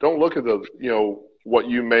what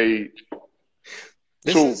you made.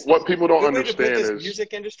 This So is what people don't good way to put understand this is,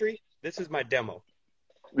 music industry. This is my demo.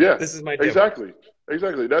 yeah, This is my demo. exactly,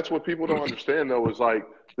 exactly. That's what people don't understand though, is like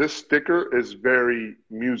this sticker is very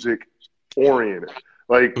music oriented.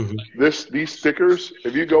 Like Hmm. these stickers,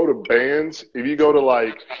 if you go to bands, if you go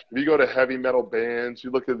to heavy metal bands,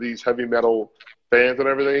 you look at these heavy metal bands and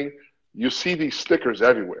everything, you see these stickers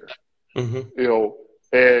everywhere. Hmm. You know,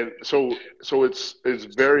 and so it's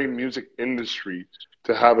very music industry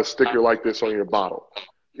to have a sticker like this on your bottle.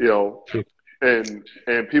 You know, and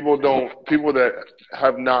people that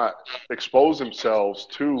have not exposed themselves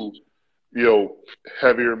to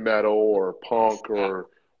heavier metal or punk or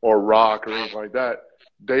rock or anything like that,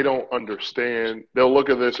 they don't understand. They'll look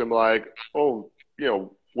at this and be like, oh,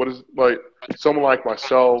 what is, like, someone like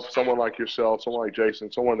myself, someone like yourself, someone like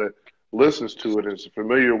Jason, someone that listens to it and is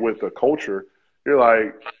familiar with the culture. You're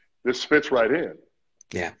like, this fits right in.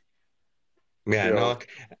 Yeah. Yeah. You No, know,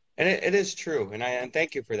 and it is true. And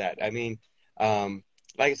thank you for that. I mean, um,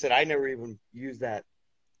 like I said, I never even used that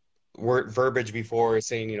word verbiage before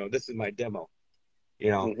saying, this is my demo.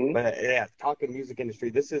 hmm But yeah, talking music industry,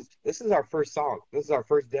 this is our first song. This is our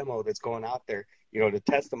first demo that's going out there, to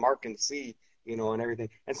test the mark and see, and everything.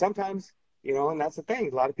 And sometimes, and that's the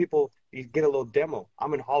thing. A lot of people, you get a little demo.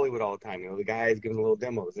 I'm in Hollywood all the time. The guys giving little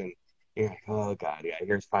demos, and you're like, oh God, yeah,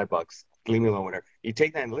 here's $5. Leave me alone, whatever. You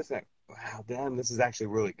take that and listen. Wow, damn, this is actually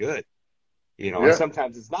really good. And yeah,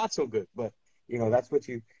 sometimes it's not so good, but that's what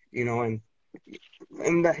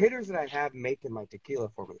and the hitters that I have making my tequila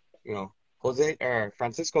for me, Jose or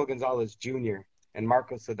Francisco Gonzalez Jr. and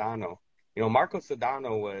Marco Sedano. Marco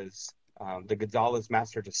Sedano was the Gonzalez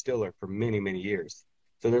master distiller for many, many years.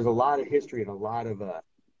 So there's a lot of history and a lot of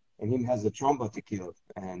and he has the Tromba tequila,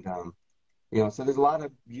 and so there's a lot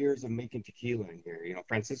of years of making tequila in here.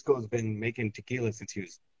 Francisco's been making tequila since he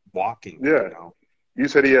was walking. yeah. You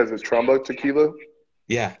said he has a Trumba tequila.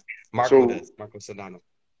 Yeah, Marco So does, Marco Sedano.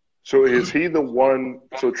 So is he the one?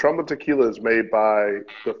 So Trumba Tequila is made by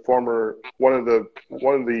the former one of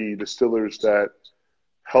the distillers that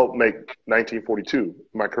helped make 1942.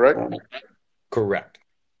 Am I correct? Correct.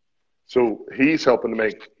 So he's helping to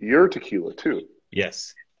make your tequila too.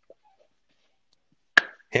 Yes.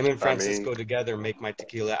 Him and I mean, Francisco together make my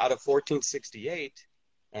tequila out of 1468.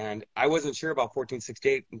 And I wasn't sure about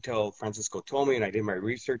 1468 until Francisco told me, and I did my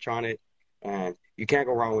research on it. And you can't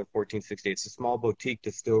go wrong with 1468. It's a small boutique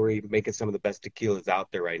distillery making some of the best tequilas out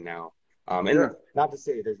there right now. yeah, And not to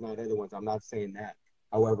say there's not other ones. I'm not saying that.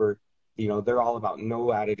 However, they're all about no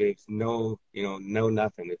additives, no, no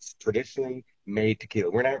nothing. It's traditionally made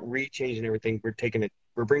tequila. We're not rechanging everything.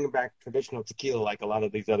 We're bringing back traditional tequila like a lot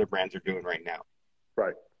of these other brands are doing right now.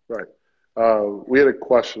 right, right. We had a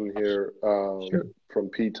question here Sure. from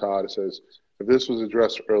P. Todd. It says, if this was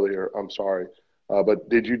addressed earlier, I'm sorry, but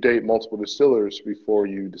did you date multiple distillers before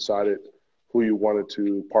you decided who you wanted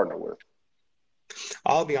to partner with?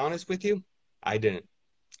 I'll be honest with you, I didn't.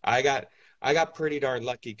 I got I got pretty darn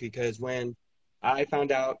lucky because when I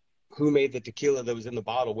found out who made the tequila that was in the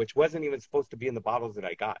bottle, which wasn't even supposed to be in the bottles that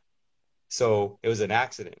I got. So it was an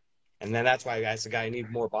accident. And then that's why I asked the guy, I need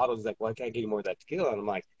more bottles. He's like, well, I can't get you more of that tequila. And I'm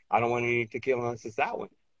like, I don't want any tequila unless it's that one.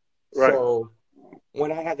 Right, So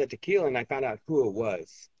when I had the tequila and I found out who it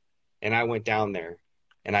was, and I went down there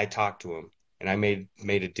and I talked to him and I made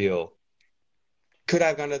a deal. Could I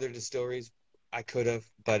have gone to other distilleries? I could have,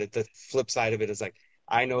 but the flip side of it is like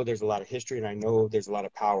I know there's a lot of history and I know there's a lot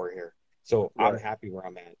of power here. So I'm right. happy where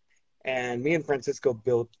I'm at. And me and Francisco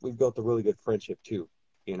we built a really good friendship too.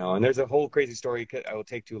 And there's a whole crazy story. I will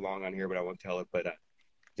take too long on here, but I won't tell it. But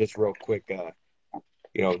just real quick,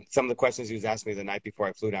 some of the questions he was asking me the night before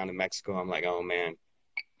I flew down to Mexico, I'm like, oh man,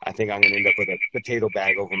 I think I'm gonna end up with a potato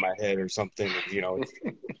bag over my head or something.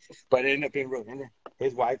 But it ended up being real. And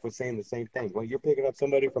his wife was saying the same thing. Well, you're picking up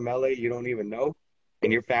somebody from LA you don't even know,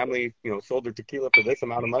 and your family, sold their tequila for this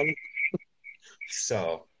amount of money.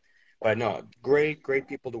 So, but no, great, great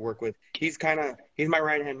people to work with. He's my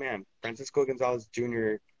right hand man, Francisco Gonzalez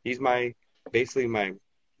Jr. He's basically my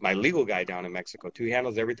legal guy down in Mexico too. He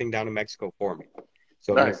handles everything down in Mexico for me,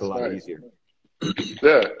 so it makes it a Nice, lot nice. easier.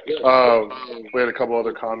 Yeah. We had a couple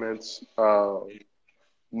other comments.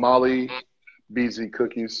 Molly BZ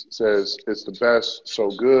Cookies says it's the best, so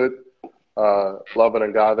good. Love it,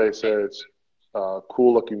 and Agave says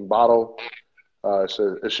cool looking bottle. It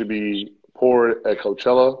says it should be pour it at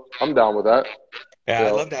Coachella. I'm down with that. Yeah, You I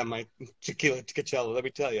know, love that, my tequila Coachella, let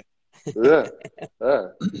me tell you. yeah, yeah.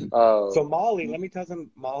 So Molly, let me tell some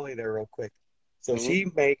Molly there real quick. So Mhm. she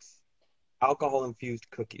makes alcohol infused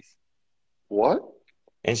cookies. What?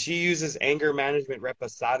 And she uses anger management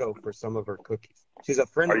reposado for some of her cookies. She's a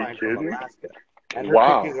friend Are of you mine from kidding me? Alaska, and her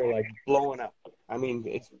cookies Wow. are like blowing up. I mean,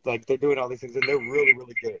 it's like they're doing all these things, and they're really,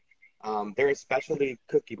 really good. They're a specialty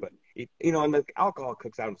cookie, but and the alcohol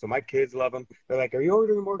cooks out. So my kids love them. They're like, "Are you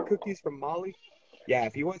ordering more cookies from Molly?" Yeah,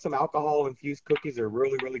 if you want some alcohol infused cookies, they're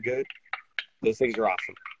really, really good. Those things are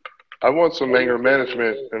awesome. I want some anger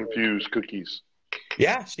management infused cookies.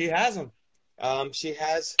 Yeah, she has them. She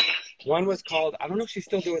has one was called, I don't know if she's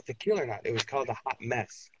still doing tequila or not. It was called the Hot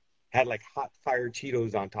Mess. Had like hot fire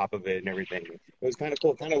Cheetos on top of it and everything. It was kind of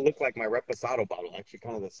cool. Kind of looked like my Reposado bottle, actually,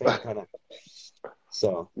 kind of the same kind of.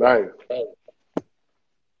 So, Nice.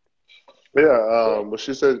 Yeah, but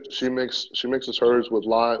she said she mixes hers with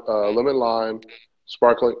lemon lime,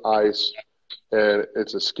 sparkling ice, and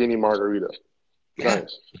it's a skinny margarita. yeah.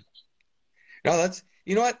 Nice. No,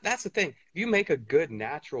 you know what? That's the thing. If you make a good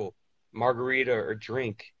natural margarita or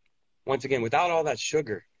drink, once again, without all that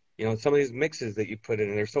sugar, some of these mixes that you put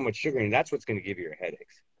in, there's so much sugar, and that's what's going to give you your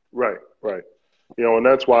headaches. Right, right. And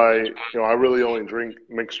that's why I really only drink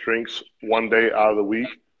mixed drinks one day out of the week.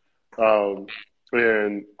 Um,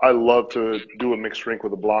 and I love to do a mixed drink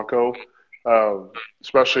with a Blanco,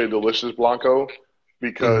 especially a delicious Blanco, Hmm.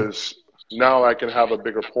 because now I can have a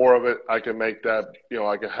bigger pour of it. I can make that,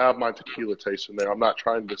 I can have my tequila taste in there. I'm not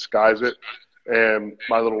trying to disguise it. And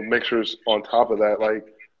my little mixers on top of that, like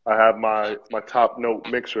I have my top note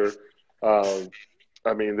mixer. Um,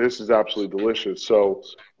 I mean, this is absolutely delicious. So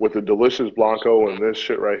with the delicious Blanco and this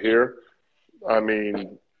shit right here, I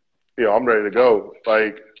mean, I'm ready to go.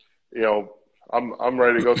 Like, you know, I'm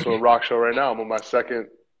ready to go to a rock show right now. I'm on my second,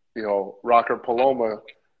 Rocker Paloma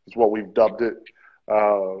is what we've dubbed it.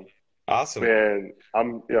 Uh, Awesome. and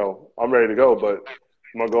I'm ready to go. But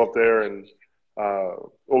I'm gonna go up there and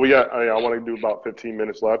well, we got. I want to do about 15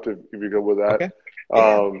 minutes left if you're good with that. Okay.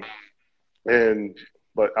 Yeah. Um, and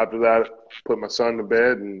but after that, put my son to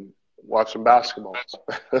bed and watch some basketball.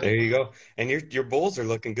 There you go. And your Bulls are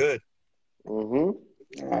looking good. hmm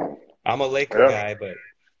I'm a Laker Yeah. guy, but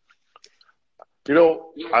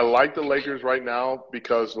I like the Lakers right now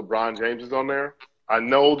because LeBron James is on there. I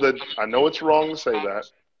know it's wrong to say that,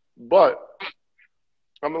 but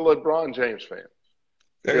I'm a LeBron James fan.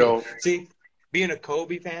 there You you go. know, See, being a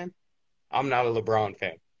Kobe fan, I'm not a LeBron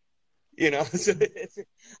fan. So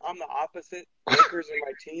I'm the opposite. Lakers are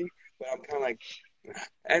my team, but I'm kind of like,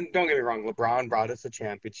 and don't get me wrong, LeBron brought us a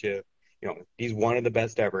championship. He's one of the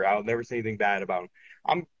best ever. I'll never say anything bad about him.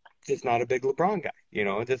 I'm just not a big LeBron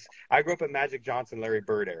guy. Just I grew up in Magic Johnson, Larry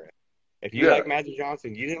Bird era. If you yeah, like Magic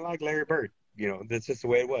Johnson, you didn't like Larry Bird. That's just the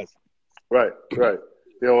way it was. right, right.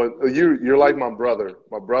 You're like my brother.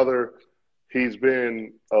 My brother, he's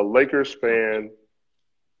been a Lakers fan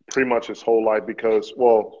pretty much his whole life because,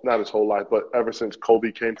 well, not his whole life, but ever since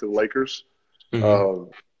Kobe came to the Lakers, Hmm. um,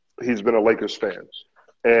 he's been a Lakers fan,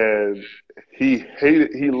 and he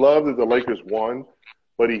loved that the Lakers won,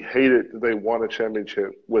 but he hated that they won a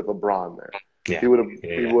championship with LeBron there. Yeah, He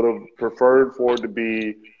yeah, would have preferred for it to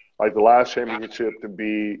be like the last championship to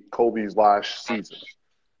be Kobe's last season.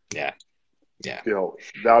 yeah, yeah.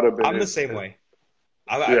 That would have been I'm the same way.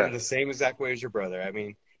 yeah. I'm the same exact way as your brother. I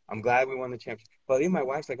mean, I'm glad we won the championship. But even my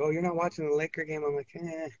wife's like, "Oh, you're not watching the Laker game?" I'm like,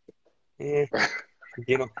 eh.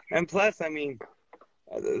 And plus, I mean,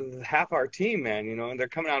 half our team, man, and they're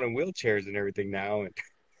coming out in wheelchairs and everything now.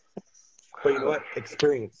 But you know what?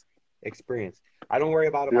 Experience. I don't worry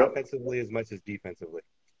about them Yep. offensively as much as defensively.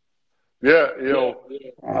 Yeah,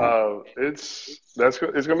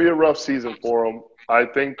 it's gonna be a rough season for them. I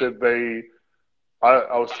think that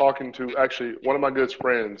I was talking to actually one of my good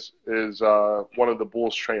friends is one of the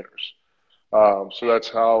Bulls trainers. So that's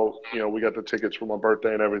how we got the tickets for my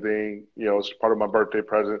birthday and everything. It's part of my birthday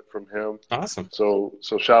present from him. Awesome. So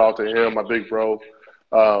shout out to him, my big bro.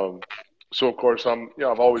 Um, so of course I've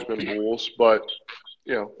always been Bulls, but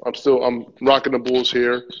I'm rocking the Bulls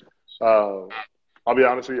here. Uh, I'll be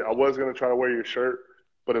honest with you, I was gonna try to wear your shirt,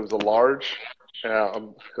 but it was a large. It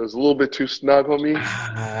was a little bit too snug on me.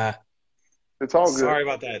 Ah, It's all good. sorry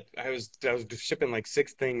about that. I was shipping like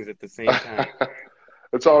six things at the same time.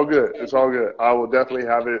 It's all good. It's all good. I will definitely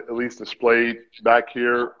have it at least displayed back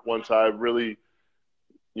here once I really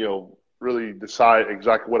decide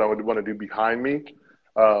exactly what I would want to do behind me.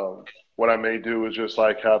 What I may do is just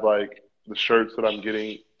like have like the shirts that I'm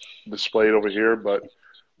getting displayed over here, but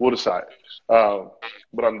we'll decide. Um,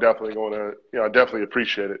 but I'm definitely going to, I definitely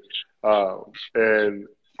appreciate it. And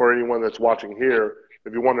for anyone that's watching here,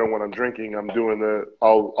 if you're wondering what I'm drinking, I'm doing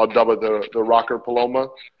I'll dub it the Rocker Paloma,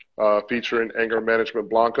 featuring Anger Management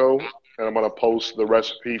Blanco, and I'm gonna post the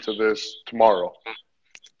recipe to this tomorrow.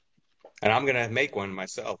 And I'm gonna make one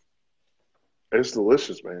myself. It's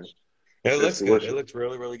delicious, man. It It's looks good. It delicious. looks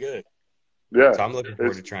really, really good. Yeah, So I'm looking forward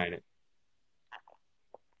it's. to trying it.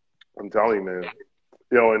 I'm telling you,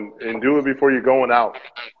 man. And do it before you're going out,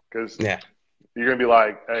 because Yeah, you're gonna be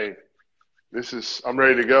like, hey, I'm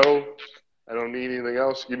ready to go. I don't need anything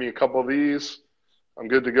else. Give me a couple of these. I'm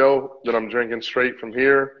good to go. Then I'm drinking straight from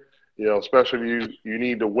here. Especially if you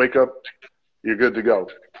need to wake up, you're good to go.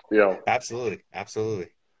 You know. absolutely, absolutely.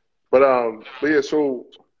 But yeah. So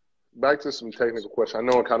back to some technical questions. I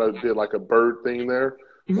know I kind of did like a bird thing there,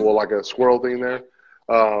 Mhm. or like a squirrel thing there.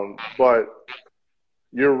 But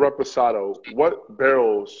your reposado, what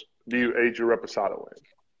barrels do you age your reposado in?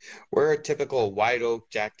 We're a typical white oak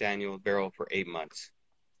Jack Daniel barrel for 8 months.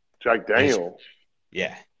 Jack Aged, Daniel.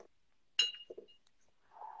 yeah.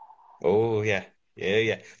 Oh yeah, yeah,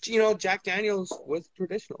 yeah. Jack Daniels was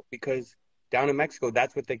traditional because down in Mexico,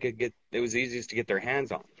 that's what they could get. It was easiest to get their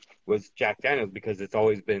hands on was Jack Daniels because it's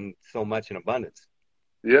always been so much in abundance.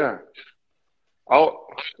 Yeah. I'll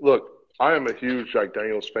look. I am a huge Jack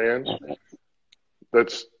Daniels fan.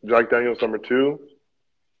 That's Jack Daniels number two,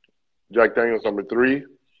 Jack Daniels number three.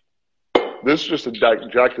 This is just a Jack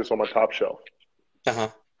that's on my top shelf. Uh-huh.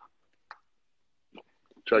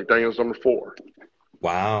 Jack Daniels number four.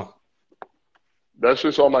 Wow. That's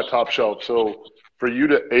just on my top shelf. So for you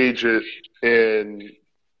to age it in,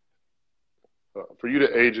 for you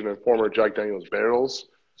to age it in former Jack Daniels barrels,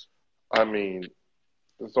 I mean,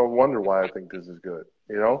 it's no wonder why I think this is good.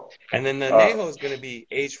 You know? And then the Uh, Neho is going to be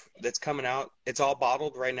aged. That's coming out. It's all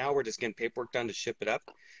bottled right now. We're just getting paperwork done to ship it up.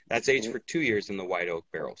 That's aged for 2 years in the white oak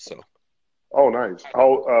barrel. So oh, nice.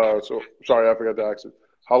 So sorry, I forgot to ask you.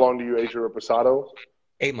 How long do you age your reposado?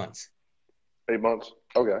 8 months. 8 months.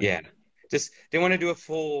 Okay. Yeah. Just they want to do a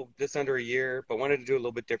full just under a year, but wanted to do a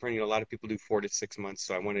little bit different. A lot of people do 4 to 6 months,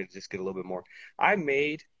 so I wanted to just get a little bit more. I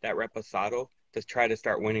made that reposado to try to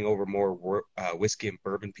start winning over more whiskey and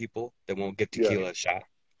bourbon people that won't give Yeah. tequila a shot.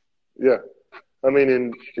 Yeah. I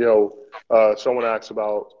mean, someone asked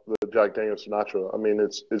about the Jack Daniel's Sinatra. I mean,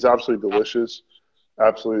 it's absolutely delicious,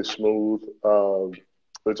 absolutely smooth.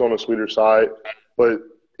 It's on the sweeter side, but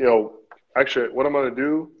you know, actually, what I'm gonna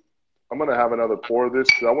do, I'm gonna have another pour of this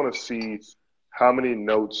because I want to see how many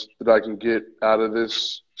notes that I can get out of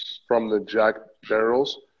this from the Jack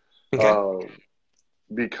barrels. Okay. Um,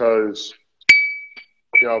 because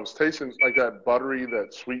I was tasting like that buttery,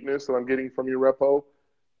 that sweetness that I'm getting from your repo.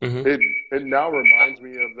 Hmm. It now reminds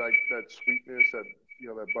me of like that sweetness,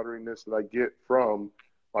 that butteriness that I get from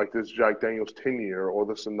like this Jack Daniel's 10 year or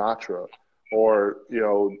the Sinatra, or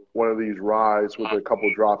one of these ryes with a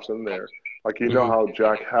couple drops in there. Like Hmm. how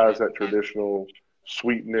Jack has that traditional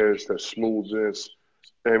sweetness, that smoothness.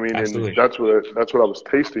 I mean, and Absolutely. that's what I was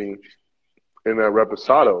tasting in that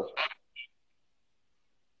reposado.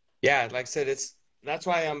 Yeah, like I said, that's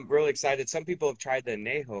why I'm really excited. Some people have tried the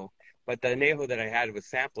anejo, but the anejo that I had with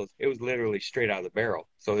samples, it was literally straight out of the barrel.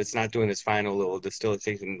 So it's not doing this final little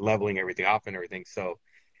distillation, leveling everything off and everything. So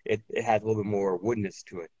it has a little bit more woodness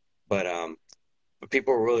to it. But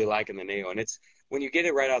people are really liking the anejo, and it's when you get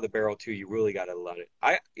it right out of the barrel too, you really gotta love it.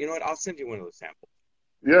 You know what? I'll send you one of those samples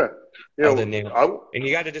Yeah, of the anejo, I and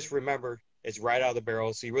you got to just remember it's right out of the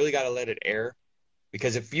barrel, so you really got to let it air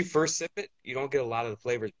because if you first sip it, you don't get a lot of the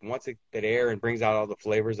flavors. Once it air and brings out all the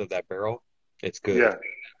flavors of that barrel, it's good. yeah.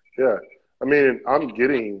 Yeah, I mean, I'm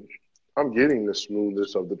getting the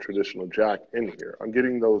smoothness of the traditional Jack in here. I'm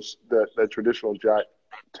getting that traditional Jack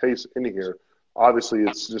taste in here. Obviously,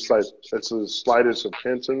 it's just like it's the slightest of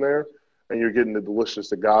hints in there, and you're getting the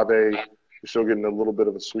delicious agave. You're still getting a little bit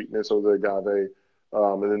of a sweetness of the agave,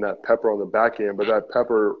 and then that pepper on the back end. But that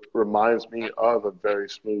pepper reminds me of a very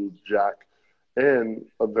smooth Jack and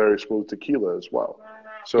a very smooth tequila as well.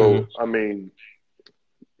 Hmm. So, I mean,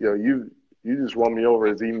 you just won me over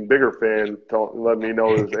as an even bigger fan. Let me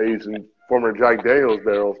know his age and former Jack Daniels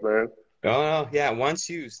barrels, man. Oh no, yeah, once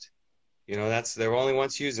used. That's they're only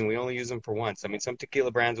once used, and we only use them for once. I mean, some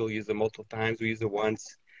tequila brands will use them multiple times. We use it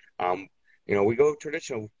once. Um, we go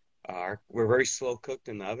traditional. We're very slow cooked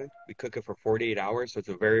in the oven. We cook it for 48 hours, so it's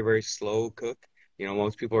a very, very slow cook.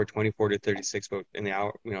 Most people are 24 to 36, but in the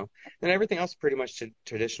hour, and everything else is pretty much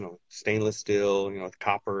traditional. Stainless steel, with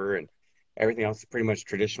copper and everything else is pretty much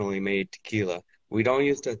traditionally made tequila. We don't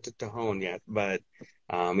use the Tajon yet, but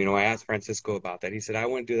I asked Francisco about that. He said I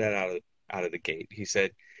wouldn't do that out of the gate. He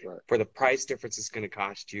said Right. for the price difference it's going to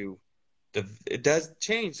cost you, it does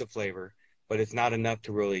change the flavor, but it's not enough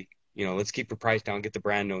to really let's keep the price down, get the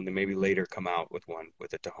brand known, then maybe later come out with one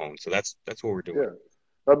with a Tajon. So that's what we're doing. Yeah.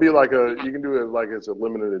 That'd be like you can do it like as a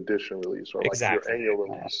limited edition release or like your Exactly. annual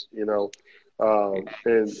release,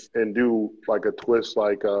 and do like a twist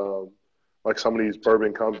like some of these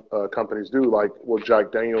bourbon companies do, like with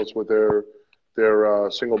Jack Daniels with their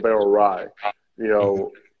single barrel rye, you Hmm.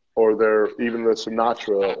 know, or their even the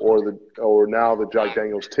Sinatra or now the Jack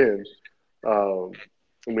Daniels 10. Um,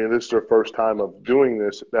 I mean, this is their first time of doing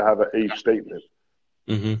this to have an age statement,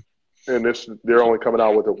 Hmm. and this they're only coming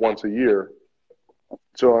out with it once a year.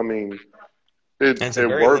 So I mean, And it's a it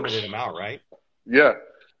very limited works. amount, right? Yeah,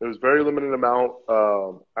 it was very limited amount.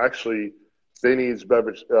 Actually, Benny's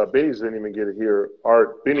didn't even get it here.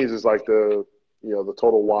 Our Benny's is like the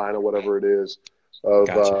total wine or whatever it is of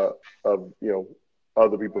Gotcha. uh, of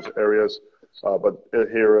other people's areas, but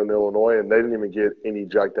here in Illinois, and they didn't even get any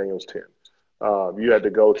Jack Daniel's 10. You had to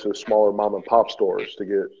go to smaller mom and pop stores to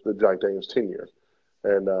get the Jack Daniel's 10 year.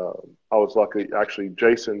 And I was lucky. Actually,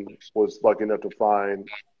 Jason was lucky enough to find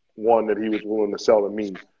one that he was willing to sell to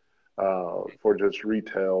me for just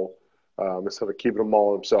retail instead of keeping them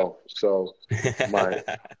all himself. So my,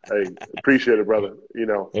 hey, appreciate it, brother.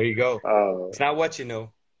 There you go. Uh, It's not what you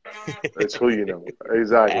know. it's who you know.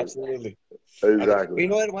 Exactly. Absolutely. Exactly. You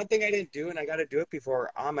know what? One thing I didn't do, and I got to do it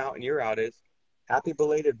before I'm out and you're out, is happy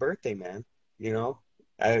belated birthday, man. You know,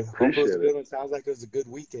 I hope it was Appreciate a it. good one. Sounds like it was a good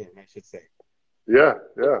weekend, I should say. Yeah.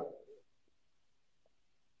 Yeah.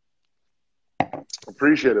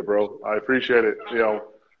 Appreciate it, bro. I appreciate it.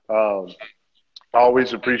 I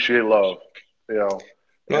always appreciate love, you know,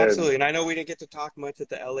 No, and absolutely. And I know we didn't get to talk much at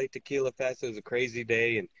the LA Tequila Fest. It was a crazy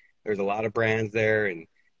day, and there's a lot of brands there. And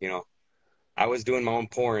you know, I was doing my own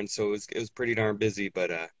pouring, so it was pretty darn busy.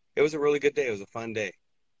 But it was a really good day. It was a fun day.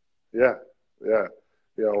 yeah, yeah.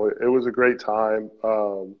 It was a great time.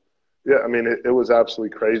 Yeah, I mean, it was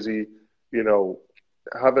absolutely crazy. You know,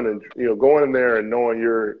 having going in there and knowing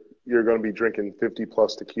you're going to be drinking 50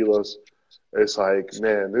 plus tequilas. It's like,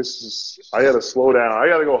 man, I got to slow down. I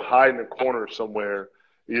got to go hide in a corner somewhere,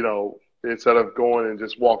 instead of going and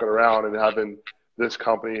just walking around and having this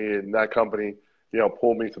company and that company,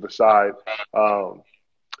 pull me to the side. Um,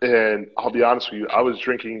 and I'll be honest with you, I was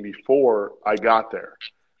drinking before I got there.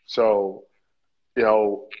 So, it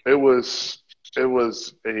was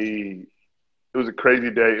a crazy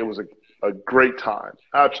day. It was a great time,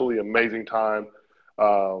 absolutely amazing time.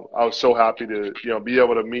 I was so happy to be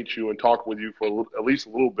able to meet you and talk with you for at least a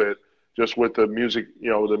little bit, just with the music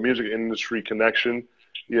industry connection.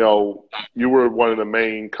 You know, you were one of the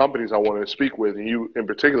main companies I wanted to speak with, and you in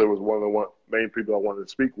particular was one of the main people I wanted to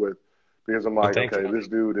speak with because I'm Well, like, thank okay, you. this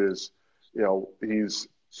dude is, he's,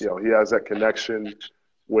 he has that connection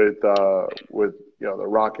with the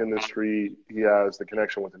rock industry. He has the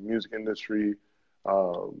connection with the music industry.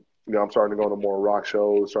 I'm starting to go to more rock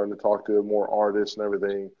shows, starting to talk to more artists and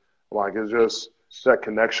everything. Like it's just that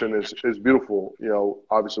connection is beautiful.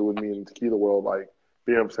 Obviously with me in the tequila world, like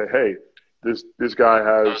being able to say, hey, this guy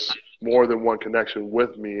has more than one connection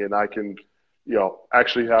with me, and I can,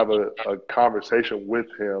 actually have a conversation with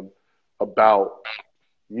him about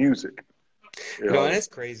music. You And know, it's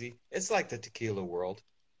crazy. It's like the tequila world.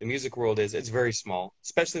 The music world it's very small,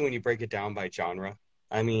 especially when you break it down by genre.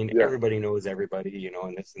 I mean, yeah, everybody knows everybody,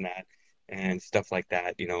 and this and that and stuff like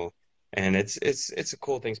that. And it's a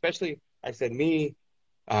cool thing, especially I said me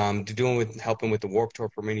to doing with helping with the Warp Tour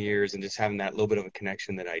for many years and just having that little bit of a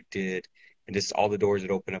connection that I did and just all the doors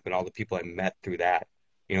that opened up and all the people I met through that.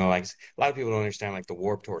 Like a lot of people don't understand like the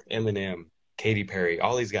Warp Tour, Eminem, Katy Perry,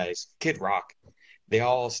 all these guys, Kid Rock, they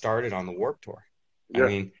all started on the Warp Tour. I yeah,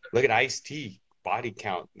 mean, look at Ice-T, Body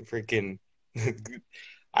Count, freaking.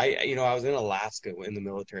 I was in Alaska in the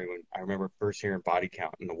military when I remember first hearing Body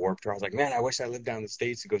Count in the Warp Tour. I was like, man, I wish I lived down in the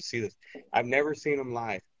States to go see this. I've never seen them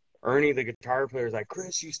live. Ernie, the guitar player, is like,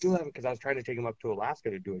 Chris, you still haven't, because I was trying to take him up to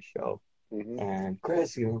Alaska to do a show. hmm And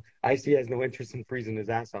Chris, Ice-T has no interest in freezing his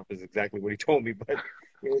ass off, is exactly what he told me. But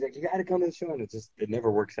he was like, you got to come to the show. And it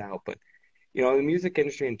never works out. But, the music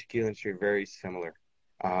industry and tequila industry are very similar.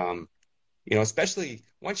 Um, especially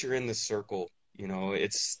once you're in the circle,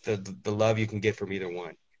 it's the love you can get from either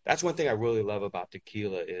one. That's one thing I really love about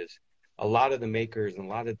tequila is a lot of the makers and a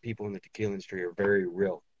lot of the people in the tequila industry are very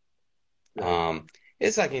real. yeah, Um,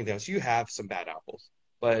 it's like anything else. You have some bad apples,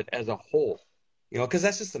 but as a whole, because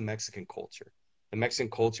that's just the Mexican culture. The Mexican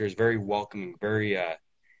culture is very welcoming, very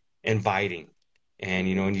inviting. And,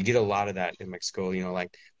 hmm and you get a lot of that in Mexico,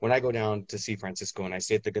 like when I go down to see Francisco and I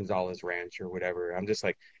stay at the Gonzalez Ranch or whatever, I'm just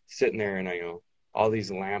like sitting there and all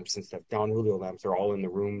these lamps and stuff, Don Julio lamps are all in the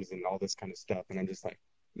rooms and all this kind of stuff. And I'm just like,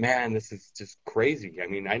 man, this is just crazy. I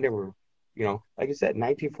mean, I never like I said,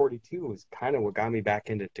 1942 was kind of what got me back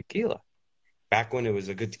into tequila. Back when it was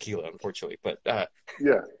a good tequila, unfortunately,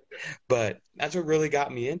 Yeah, but that's what really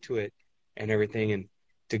got me into it and everything. And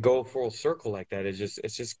to go full circle like that is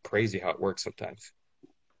it's just crazy how it works sometimes.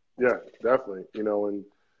 yeah, definitely. And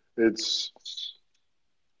it's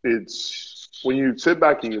it's when you sit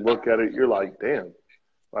back and you look at it, you're like, damn,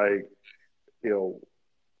 like, you know,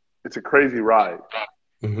 it's a crazy ride.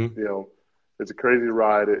 Hmm. You know, it's a crazy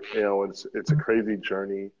ride. It's a crazy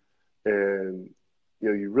journey, and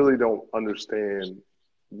you really don't understand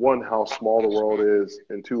one how small the world is,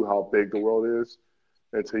 and two how big the world is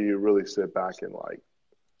until you really sit back and like,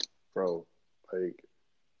 bro, like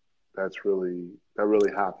that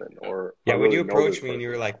really happened, or I Yeah, when you really know this approached me and you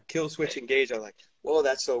person. were like, kill switch engage, I was like, whoa,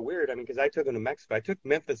 that's so weird. I mean, because I took them to Mexico. I took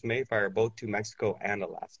Memphis, Mayfire, both to Mexico and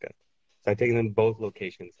Alaska. So I taken them to both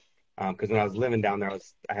locations. Because when I was living down there,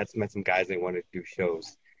 I had met some guys and they wanted to do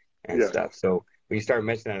shows and Yeah, stuff. So when you started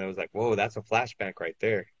mentioning that, I was like, whoa, that's a flashback right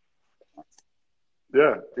there.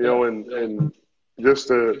 yeah, and just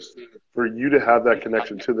for you to have that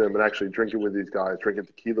connection to them and actually drinking with these guys, drinking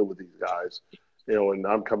tequila with these guys, and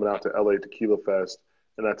I'm coming out to LA Tequila Fest,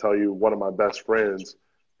 and I tell you, one of my best friends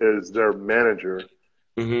is their manager.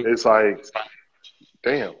 Hmm. It's like,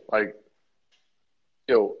 damn, like,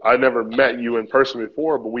 I never met you in person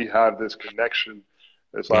before, but we have this connection.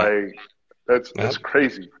 It's Yeah. like, that's Yep.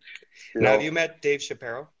 crazy, you Now, have know. you met Dave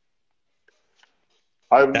Shapiro?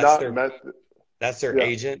 I've That's not their met, that's their yeah,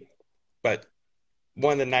 agent, but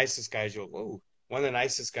one of the nicest guys one of the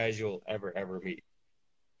nicest guys you'll ever meet.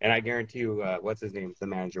 And I guarantee you, what's his name? The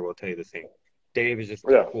manager will tell you the same. Dave is just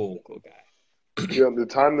a yeah. cool guy. The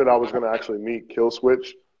time that I was going to actually meet Kill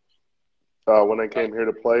Switch when they came here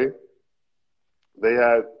to play, they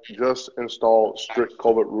had just installed strict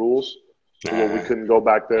COVID rules to where we Uh, couldn't go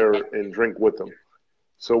back there and drink with them.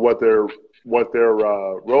 So what their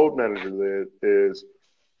road manager did is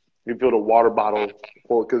he filled a water bottle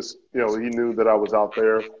full because he knew that I was out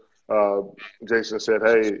there. Uh, Jason said,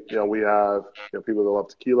 "Hey, we have people that love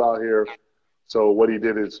tequila out here." So what he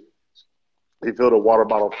did is he filled a water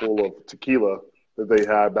bottle full of tequila that they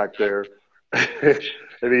had back there, and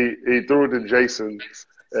he threw it to Jason,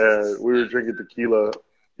 and we were drinking tequila,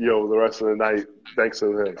 the rest of the night thanks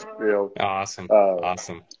to him. awesome, Uh,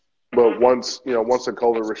 awesome. but once the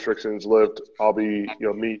COVID restrictions lift, I'll be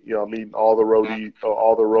meeting all the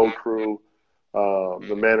road crew,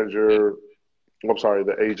 the manager. I'm sorry,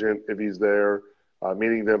 the agent if he's there,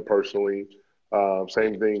 meeting them personally.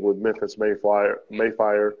 Same thing with Memphis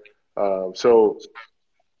Mayfire. So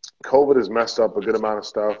COVID has messed up a good amount of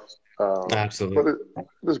stuff, but Absolutely, it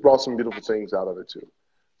just brought some beautiful things out of it too.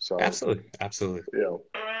 So absolutely, absolutely. you know,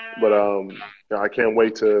 but I can't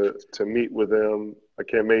wait to meet with them. I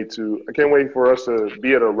can't wait for us to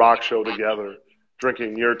be at a rock show together,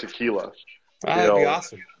 drinking your tequila. You It'd be know,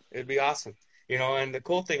 awesome. It'd be awesome. And the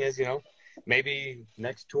cool thing is, maybe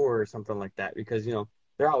next tour or something like that, because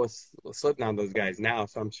they're always slipping on those guys now.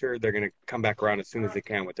 So I'm sure they're gonna come back around as soon as they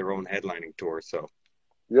can with their own headlining tour. So,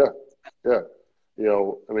 yeah, yeah.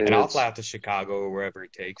 I mean, and I'll fly it's out to Chicago or wherever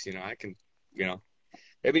it takes. I can, you know,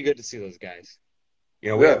 it'd be good to see those guys. We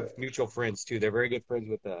yeah. have mutual friends too. They're very good friends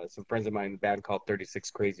with some friends of mine in a band called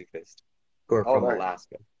 36 Crazy Fist, who are Oh, from nice.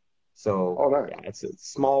 Alaska. So Oh, nice. yeah, it's a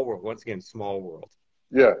small world. Once again, small world.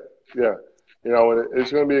 Yeah, yeah. And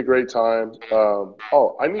it's going to be a great time.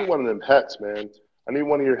 Oh, I need one of them hats, man. I need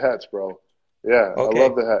one of your hats, bro. Yeah, I love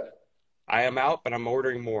Okay, the hat. I am out, but I'm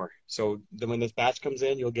ordering more. So when this batch comes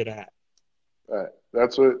in, you'll get a hat. All right.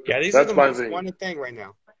 That's what. Yeah, these are the That's my most thing. wanted thing right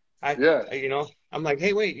now. Yeah. I'm like,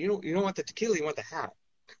 hey, wait, you don't want the tequila, you want the hat.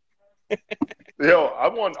 I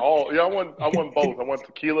want all. I want both. I want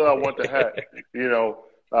tequila. I want the hat. You know,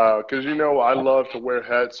 because I love to wear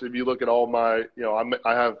hats. If you look at all my,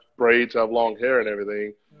 I have braids. I have long hair and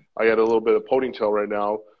everything. I got a little bit of ponytail right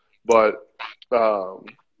now, but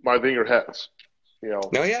my thing are hats. You know,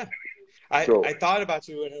 No, yeah. I so thought about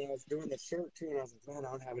you when I was doing the shirt too, and I was like, man,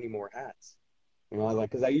 I don't have any more hats. I was like,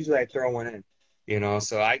 because I usually I throw one in,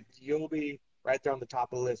 so you'll be right there on the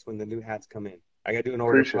top of the list when the new hats come in. I gotta do an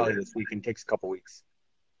order appreciate probably it. this week and takes a couple weeks.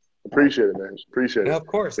 Appreciate it, man. Appreciate No, it. of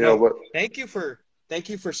course. You know, No, but thank you for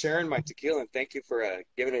sharing my tequila and thank you for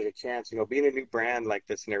giving it a chance. Being a new brand like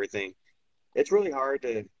this and everything, it's really hard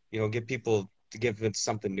to get people to give it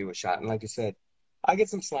something new a shot. And like I said, I get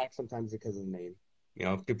some slack sometimes because of the name.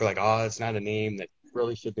 People are like, oh, it's not a name that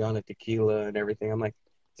really should be on a tequila and everything. I'm like,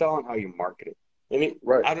 it's all on how you market it.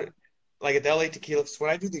 right. I don't like at the LA Tequila. When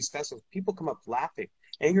I do these festivals, people come up laughing.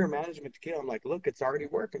 Anger management tequila. I'm like, look, it's already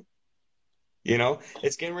working.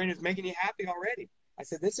 It's getting ready. It's making you happy already. I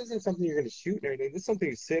said, this isn't something you're going to shoot and everything. This is something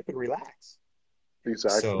you sip and relax.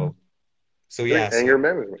 Exactly. So, so I think yeah, anger so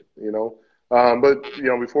management, you know. But you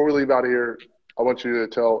know, before we leave out of here, I want you to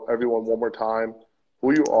tell everyone one more time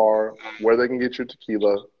who you are, where they can get your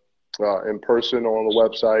tequila, in person or on the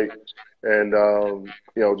website, and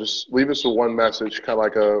you know, just leave us with one message, kind of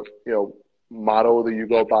like a motto that you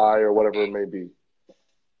go by or whatever it may be.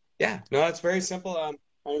 yeah, no, it's very simple.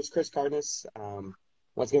 My name is Chris Cardenas.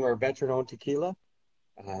 Once again, we're a veteran-owned tequila.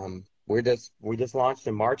 We just launched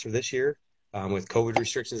in March of this year. With COVID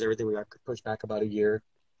restrictions, everything we got pushed back about a year.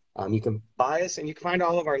 You can buy us, and you can find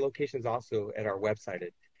all of our locations also at our website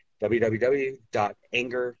at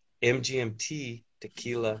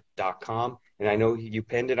www.angermgmttequila.com. And I know you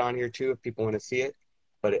pinned it on here too if people want to see it.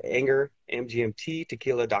 But at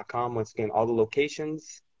angermgmttequila.com, once again, all the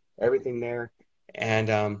locations, everything there.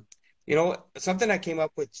 And something I came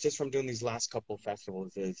up with just from doing these last couple of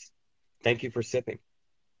festivals is thank you for sipping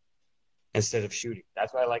instead of shooting.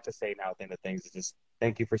 That's what I like to say now at the end of things is just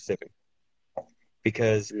thank you for sipping.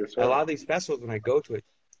 Because Yes, a sir. lot of these festivals, when I go to it,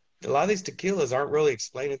 a lot of these tequilas aren't really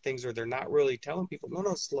explaining things or they're not really telling people, no,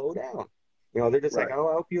 no, slow down. They're just like, Right. oh,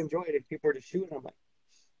 I hope you enjoy it. And people are just shooting. I'm like,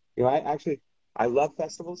 I love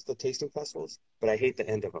festivals, the tasting festivals, but I hate the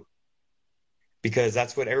end of them because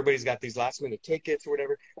that's what everybody's got these last minute tickets or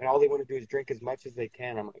whatever. And all they want to do is drink as much as they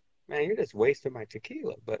can. I'm like, man, you're just wasting my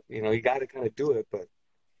tequila. But, you got to kind of do it. But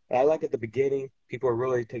I like at the beginning, people are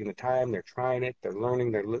really taking the time. They're trying it. They're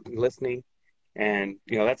learning. They're listening. And,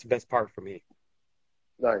 that's the best part for me.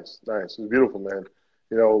 Nice, nice. It's beautiful, man.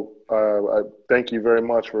 You know, I thank you very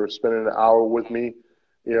much for spending an hour with me.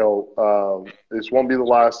 You know, this won't be the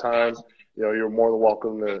last time. You know, you're more than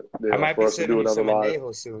welcome to, I might for be us to sending do you another some live.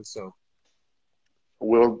 anejo soon. So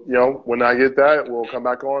We'll, when I get that, we'll come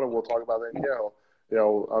back on and we'll talk about it. You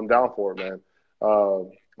know, I'm down for it, man.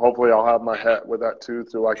 Hopefully, I'll have my hat with that too,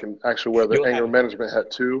 so I can actually wear the you'll anger have it. management hat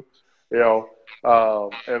too. You know,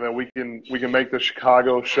 and then we can make the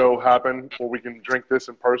Chicago show happen, where we can drink this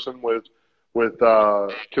in person with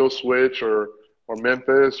Kill Switch or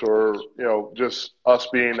Memphis, or just us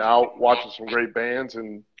being out watching some great bands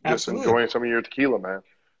and just Absolutely. enjoying some of your tequila, man.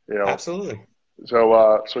 You know, Absolutely.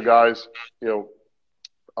 so guys, you know,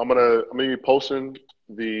 I'm gonna be posting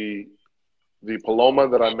the Paloma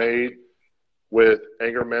that I made with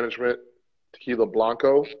anger management tequila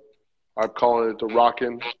blanco. I'm calling it the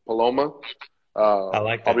Rockin' Paloma. I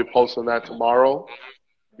like I'll be that. posting that tomorrow.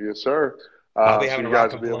 Yes, sir. I'll be So having a you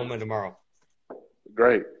guys rock will and be able. paloma tomorrow.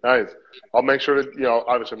 Great, nice. I'll make sure that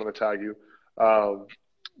obviously I'm going to tag you,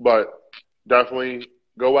 but definitely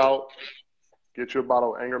go out, get you a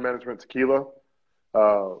bottle of anger management tequila.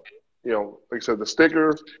 Uh, like I said, the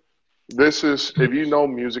sticker. This is, if you know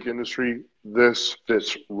music industry, this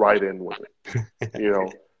fits right in with it. You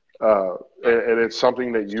know, and it's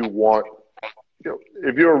something that you want.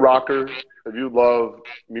 If you're a rocker, if you love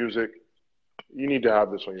music, you need to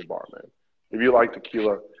have this on your bar, man. If you like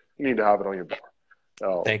tequila, you need to have it on your bar.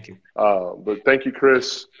 Thank you. But thank you,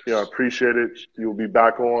 Chris. I appreciate it. You'll be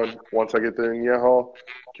back on once I get the Añejo.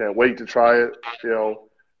 Can't wait to try it.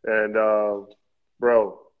 And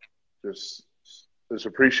bro, just this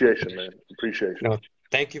appreciation, man. Appreciation. No,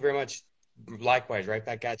 thank you very much. Likewise, right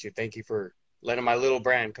back at you. Thank you for letting my little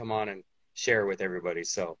brand come on and share with everybody.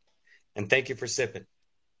 So, and thank you for sipping.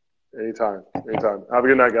 Anytime, anytime. Have a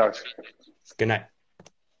good night, guys. Good night.